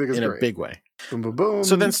 Which I think is in great. A big way. Boom, boom, boom.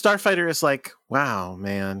 So then Starfighter is like, wow,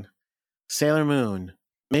 man, Sailor Moon,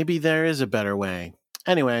 maybe there is a better way.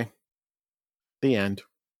 Anyway, the end.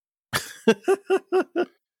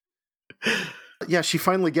 Yeah, she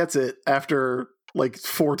finally gets it after like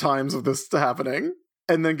 4 times of this happening,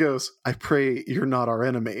 and then goes, I pray you're not our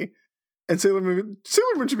enemy. And Sailor Moon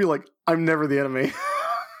should be like, I'm never the enemy.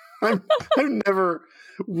 I'm never.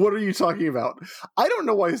 What are you talking about? I don't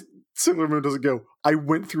know why Sailor Moon doesn't go, I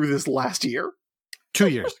went through this last year. 2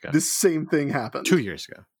 years ago. This same thing happened. 2 years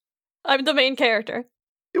ago. I'm the main character.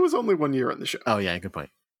 It was only 1 year in the show. Oh, yeah, good point.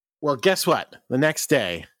 Well, guess what? The next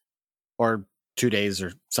day, or 2 days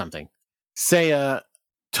or something, Seiya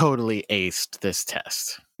totally aced this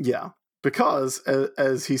test. Yeah, because,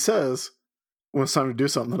 as he says, when it's time to do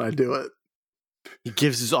something, I do it. He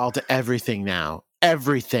gives his all to everything now.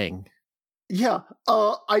 Everything. Yeah,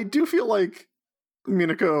 I do feel like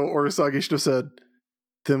Minako or Usagi should have said,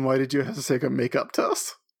 then why did you have to take a makeup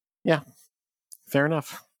test? Yeah, fair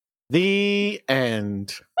enough. The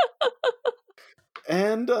end.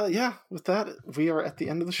 And yeah, with that, we are at the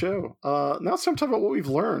end of the show. Now it's time to talk about what we've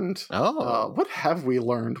learned. Oh. What have we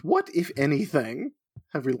learned? What, if anything,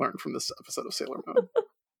 have we learned from this episode of Sailor Moon?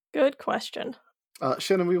 Good question.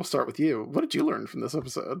 Shannon, we will start with you. What did you learn from this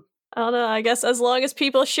episode? I don't know. I guess as long as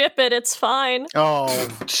people ship it, it's fine. Oh,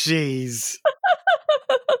 jeez.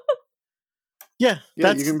 Yeah,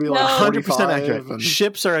 that's you can be like 100% accurate. and...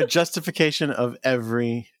 Ships are a justification of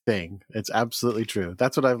everything. It's absolutely true.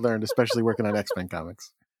 That's what I've learned, especially working on X-Men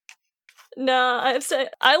comics. No,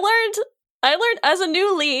 I learned as a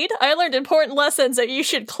new lead, I learned important lessons that you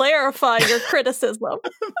should clarify your criticism.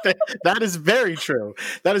 That is very true.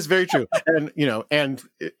 That is very true. And and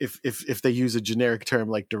if they use a generic term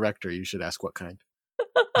like director, you should ask what kind.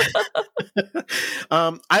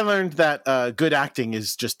 I learned that good acting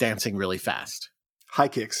is just dancing really fast. High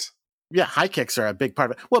kicks. Yeah, high kicks are a big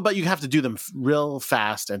part of it. Well, but you have to do them real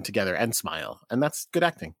fast and together and smile. And that's good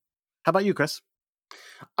acting. How about you, Chris?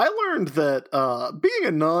 I learned that being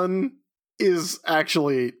a nun is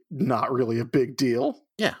actually not really a big deal.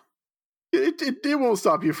 Yeah. It won't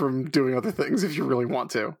stop you from doing other things if you really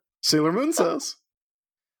want to. Sailor Moon says.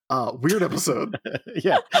 Weird episode.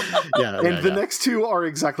 Yeah. And the next 2 are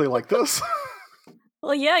exactly like this.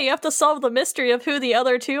 Well, yeah, you have to solve the mystery of who the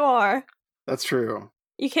other 2 are. That's true.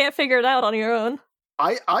 You can't figure it out on your own.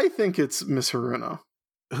 I think it's Miss Haruna.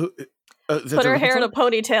 Who? Put her hair in a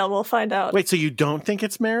ponytail. We'll find out. Wait, so you don't think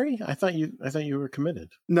it's Mary? I thought you were committed.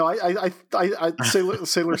 No, I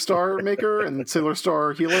Sailor Star Maker and Sailor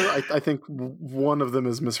Star Healer. I think one of them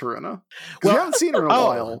is Miss Haruna. Well, we haven't seen her in a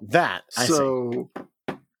while. That I so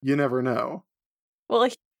see. You never know. Well,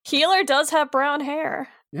 Healer does have brown hair.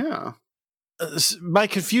 Yeah. My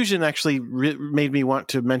confusion actually made me want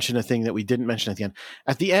to mention a thing that we didn't mention at the end.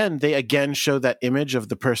 At the end, they again show that image of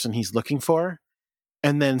the person he's looking for,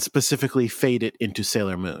 and then specifically fade it into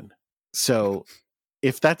Sailor Moon. So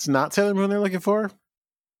if that's not Sailor Moon they're looking for,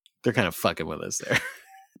 they're kind of fucking with us there.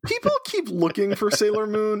 People keep looking for Sailor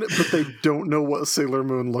Moon, but they don't know what Sailor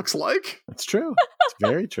Moon looks like. That's true. It's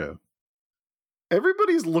very true.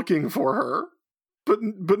 Everybody's looking for her, but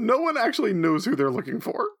no one actually knows who they're looking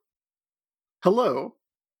for. Hello,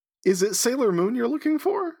 is it Sailor Moon you're looking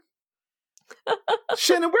for?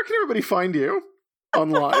 Shannon, where can everybody find you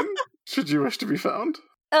online, should you wish to be found?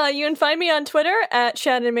 You can find me on Twitter at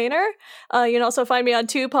Shannon Maynor. You can also find me on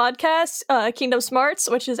 2 podcasts, Kingdom Smarts,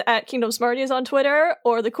 which is at Kingdom Smarties on Twitter,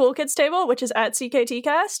 or The Cool Kids Table, which is at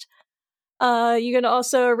CKTcast. You can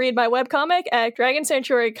also read my webcomic at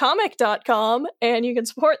dragonsanctuarycomic.com, and you can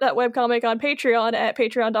support that webcomic on Patreon at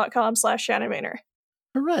patreon.com/Shannon Maynor.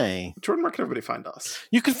 Hooray. Jordan, where can everybody find us?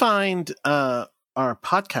 You can find our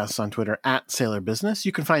podcasts on Twitter at Sailor Business.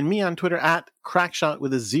 You can find me on Twitter at Crackshot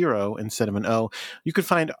with a 0 instead of an O. You can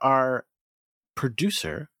find our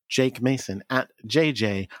producer, Jake Mason, at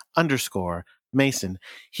JJ_Mason.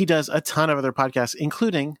 He does a ton of other podcasts,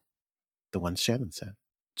 including the ones Shannon said.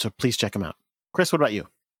 So please check him out. Chris, what about you?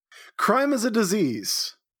 Crime is a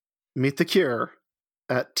Disease. Meet the Cure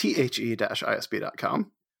at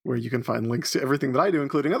the-isb.com, where you can find links to everything that I do,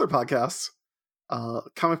 including other podcasts,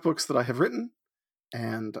 comic books that I have written,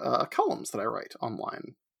 and columns that I write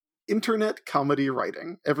online. Internet comedy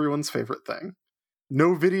writing, everyone's favorite thing.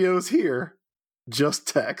 No videos here, just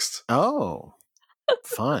text. Oh,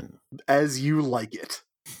 fun. As you like it.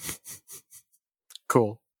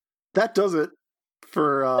 Cool. That does it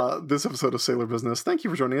for this episode of Sailor Business. Thank you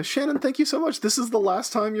for joining us. Shannon, thank you so much. This is the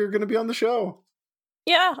last time you're going to be on the show.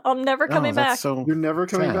 Yeah, I'm never coming back. So You're never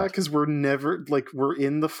coming sad. back because we're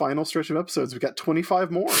in the final stretch of episodes. We've got 25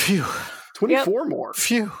 more. Phew. 24 more.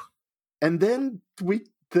 Phew. And then we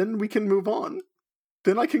can move on.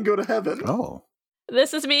 Then I can go to heaven. Oh.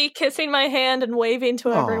 This is me kissing my hand and waving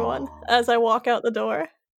to everyone Aw. as I walk out the door.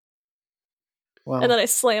 Well. And then I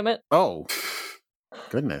slam it. Oh.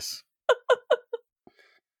 Goodness.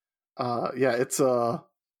 Yeah, it's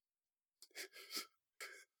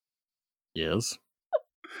Yes.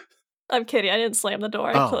 I'm kidding. I didn't slam the door.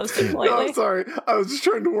 I Oh, closed phew. it No, politely. I'm sorry. I was just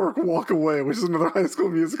trying to work Walk Away, which is another High School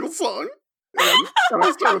Musical song. And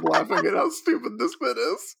I started laughing at how stupid this bit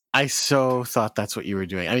is. I so thought that's what you were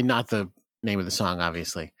doing. I mean, not the name of the song,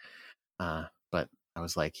 obviously. But I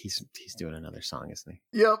was like, he's doing another song, isn't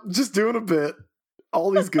he? Yep, just doing a bit.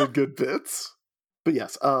 All these good bits. But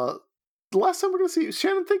yes, the last time we're going to see you,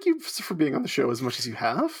 Shannon, thank you for being on the show as much as you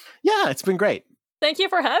have. Yeah, it's been great. Thank you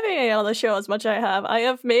for having me on the show as much as I have. I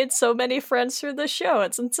have made so many friends through this show.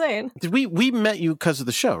 It's insane. Did we met you because of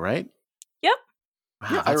the show, right? Yep. Wow,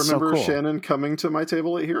 Yeah, I that's so remember cool. Shannon coming to my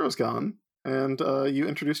table at Heroes Con, and you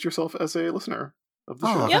introduced yourself as a listener of the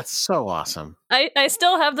show. Oh, that's so awesome. I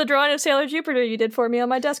still have the drawing of Sailor Jupiter you did for me on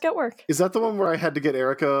my desk at work. Is that the one where I had to get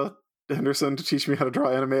Erica Henderson to teach me how to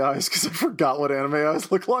draw anime eyes because I forgot what anime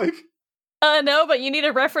eyes look like? No, but you need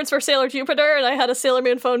a reference for Sailor Jupiter, and I had a Sailor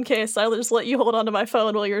Moon phone case, so I'll just let you hold onto my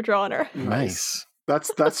phone while you're drawing her. Nice.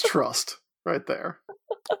 That's trust right there.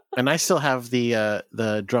 And I still have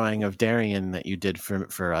the drawing of Darian that you did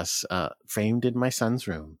for us framed in my son's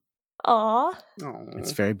room. Aw, Oh.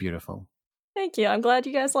 It's very beautiful. thank you. I'm glad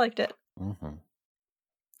you guys liked it. Mm-hmm.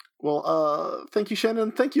 Well, thank you,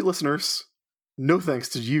 Shannon. Thank you, listeners. No thanks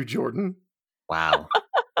to you, Jordan. Wow.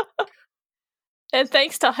 And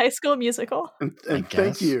thanks to High School Musical. And I thank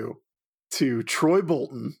guess. you to Troy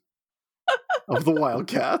Bolton of the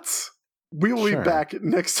Wildcats. We will Sure. be back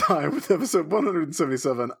next time with episode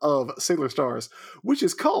 177 of Sailor Stars, which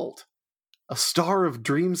is called A Star of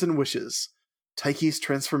Dreams and Wishes, Taiki's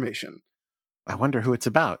Transformation. I wonder who it's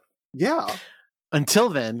about. Yeah. Until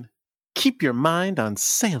then, keep your mind on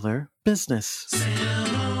Sailor Business.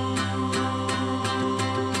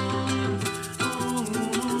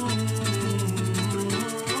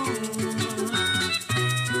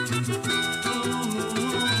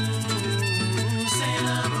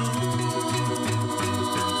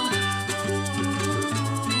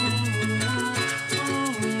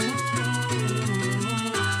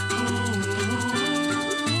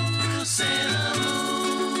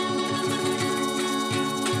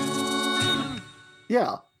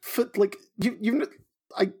 Yeah. Like,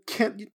 I can't.